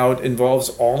working out involves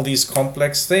all these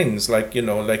complex things, like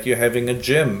you're having a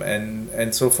gym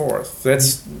and so forth. They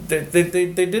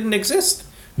didn't exist.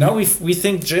 Now we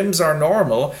think gyms are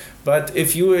normal, but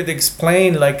if you would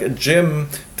explain like a gym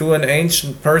to an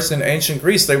ancient person in ancient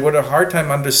Greece, they would have a hard time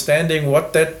understanding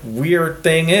what that weird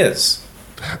thing is.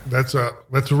 That's a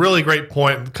really great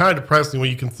point. Kind of depressing when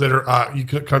you consider you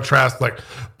could contrast like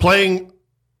playing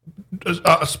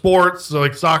sports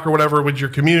like soccer, whatever, with your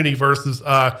community versus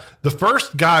the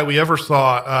first guy we ever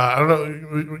saw. I don't know,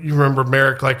 you remember,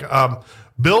 Merrick? Like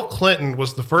Bill Clinton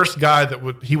was the first guy that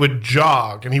would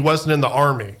jog, and he wasn't in the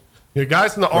army.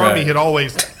 Guys in the army had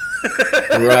always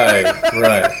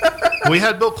right. We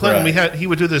had Bill Clinton. He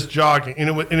would do this jogging,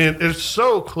 and it's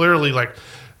so clearly like,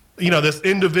 this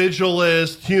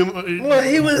individualist human. Well,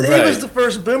 he was the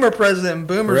first Boomer president, and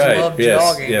Boomers loved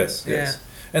jogging. Yes.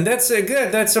 And that's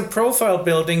a profile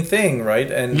building thing,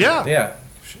 right? And yeah.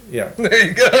 There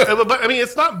you go. But I mean,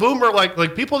 it's not Boomer like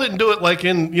people didn't do it like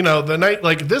in the night.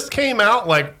 Like this came out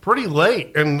like pretty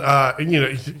late, and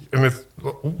it's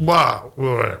wow.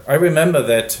 I remember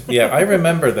that. Yeah, I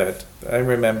remember that.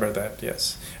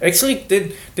 Yes, actually,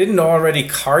 didn't already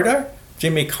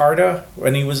Jimmy Carter,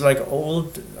 when he was like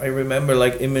old, I remember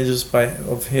like images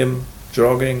of him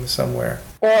jogging somewhere.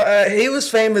 Well, he was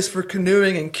famous for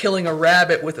canoeing and killing a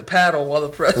rabbit with a paddle while the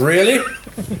president. Really?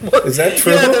 Is that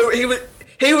true? Yeah,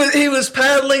 he was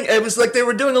paddling. It was like they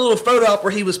were doing a little photo op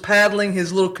where he was paddling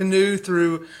his little canoe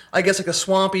through, I guess, like a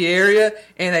swampy area,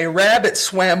 and a rabbit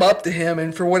swam up to him,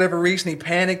 and for whatever reason he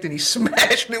panicked and he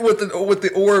smashed it with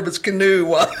the oar of his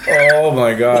canoe. Oh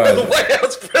my God! The White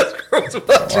House press corps was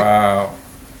watching. Wow.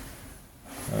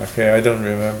 Okay, I don't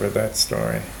remember that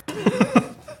story.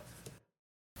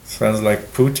 Sounds like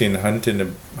Putin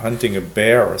hunting a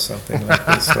bear or something like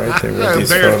this, right? There were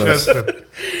these photos.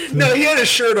 No, he had his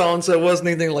shirt on, so it wasn't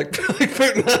anything like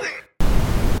Putin.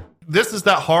 This is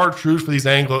that hard truth for these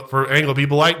Anglo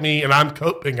people like me, and I'm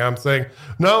coping. I'm saying,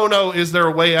 no. Is there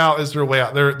a way out? Is there a way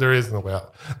out? There isn't a way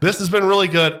out. This has been really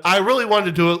good. I really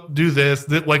wanted to do this.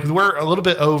 Like we're a little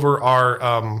bit over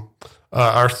our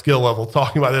our skill level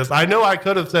talking about this. I know I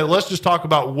could have said, let's just talk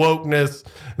about wokeness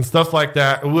and stuff like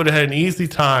that. We would have had an easy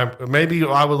time. Maybe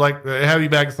I would like to have you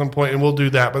back at some point and we'll do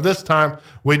that. But this time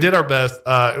we did our best.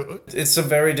 It's a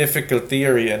very difficult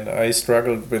theory, and I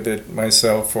struggled with it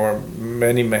myself for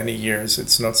many, many years.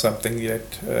 It's not something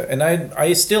yet. And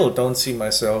I still don't see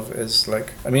myself as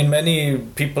like, I mean, many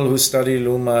people who study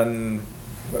Luhmann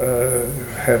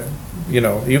have,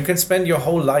 you can spend your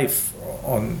whole life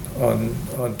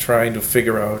on trying to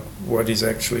figure out what he's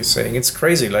actually saying. It's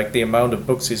crazy, like the amount of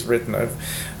books he's written. I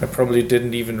probably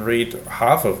didn't even read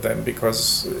half of them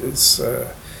because it's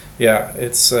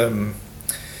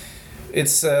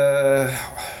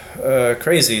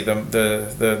crazy,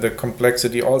 the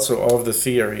complexity also of the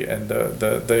theory and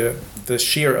the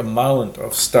sheer amount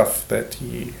of stuff that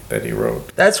he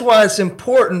wrote. That's why it's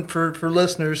important for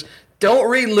listeners. Don't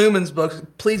read Luhmann's books.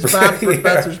 Please buy the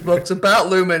professor's books about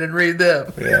Luhmann and read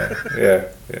them. Yeah.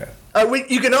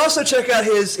 You can also check out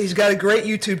he's got a great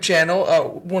YouTube channel.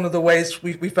 One of the ways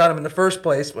we found him in the first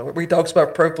place, where he talks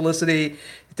about Pro-Felicity,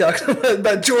 he talks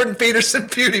about Jordan Peterson,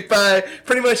 PewDiePie,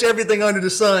 pretty much everything under the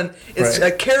sun. It's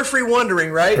Carefree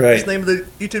Wondering, right? That's the name of the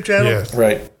YouTube channel? Yes.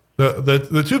 Right.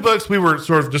 The two books we were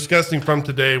sort of discussing from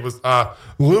today was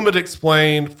Luhmann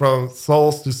Explained, From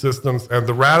Souls to Systems, and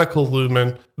The Radical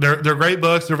Luhmann. They're great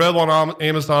books. They're available on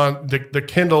Amazon. The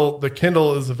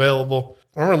Kindle is available.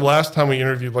 I remember the last time we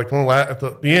interviewed, like at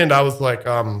the end, I was like,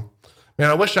 man,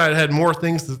 I wish I had more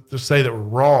things to say that were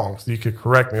wrong so you could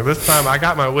correct me. This time I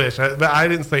got my wish. I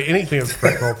didn't say anything that's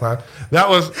correct the whole time. That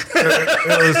was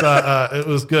it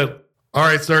was good. All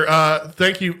right, sir.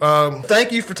 Thank you.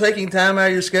 Thank you for taking time out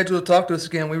of your schedule to talk to us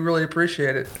again. We really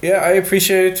appreciate it. Yeah, I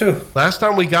appreciate it too. Last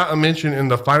time we got a mention in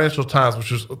the Financial Times,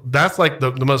 that's like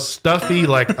the most stuffy,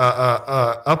 like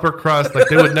upper crust. Like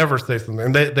they would never say something.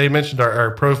 And they mentioned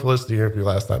our Pro-Felicity interview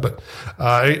last time. But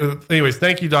anyways,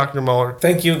 thank you, Dr. Moeller.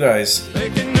 Thank you, guys.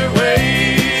 Making their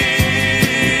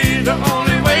way the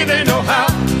only way they know how.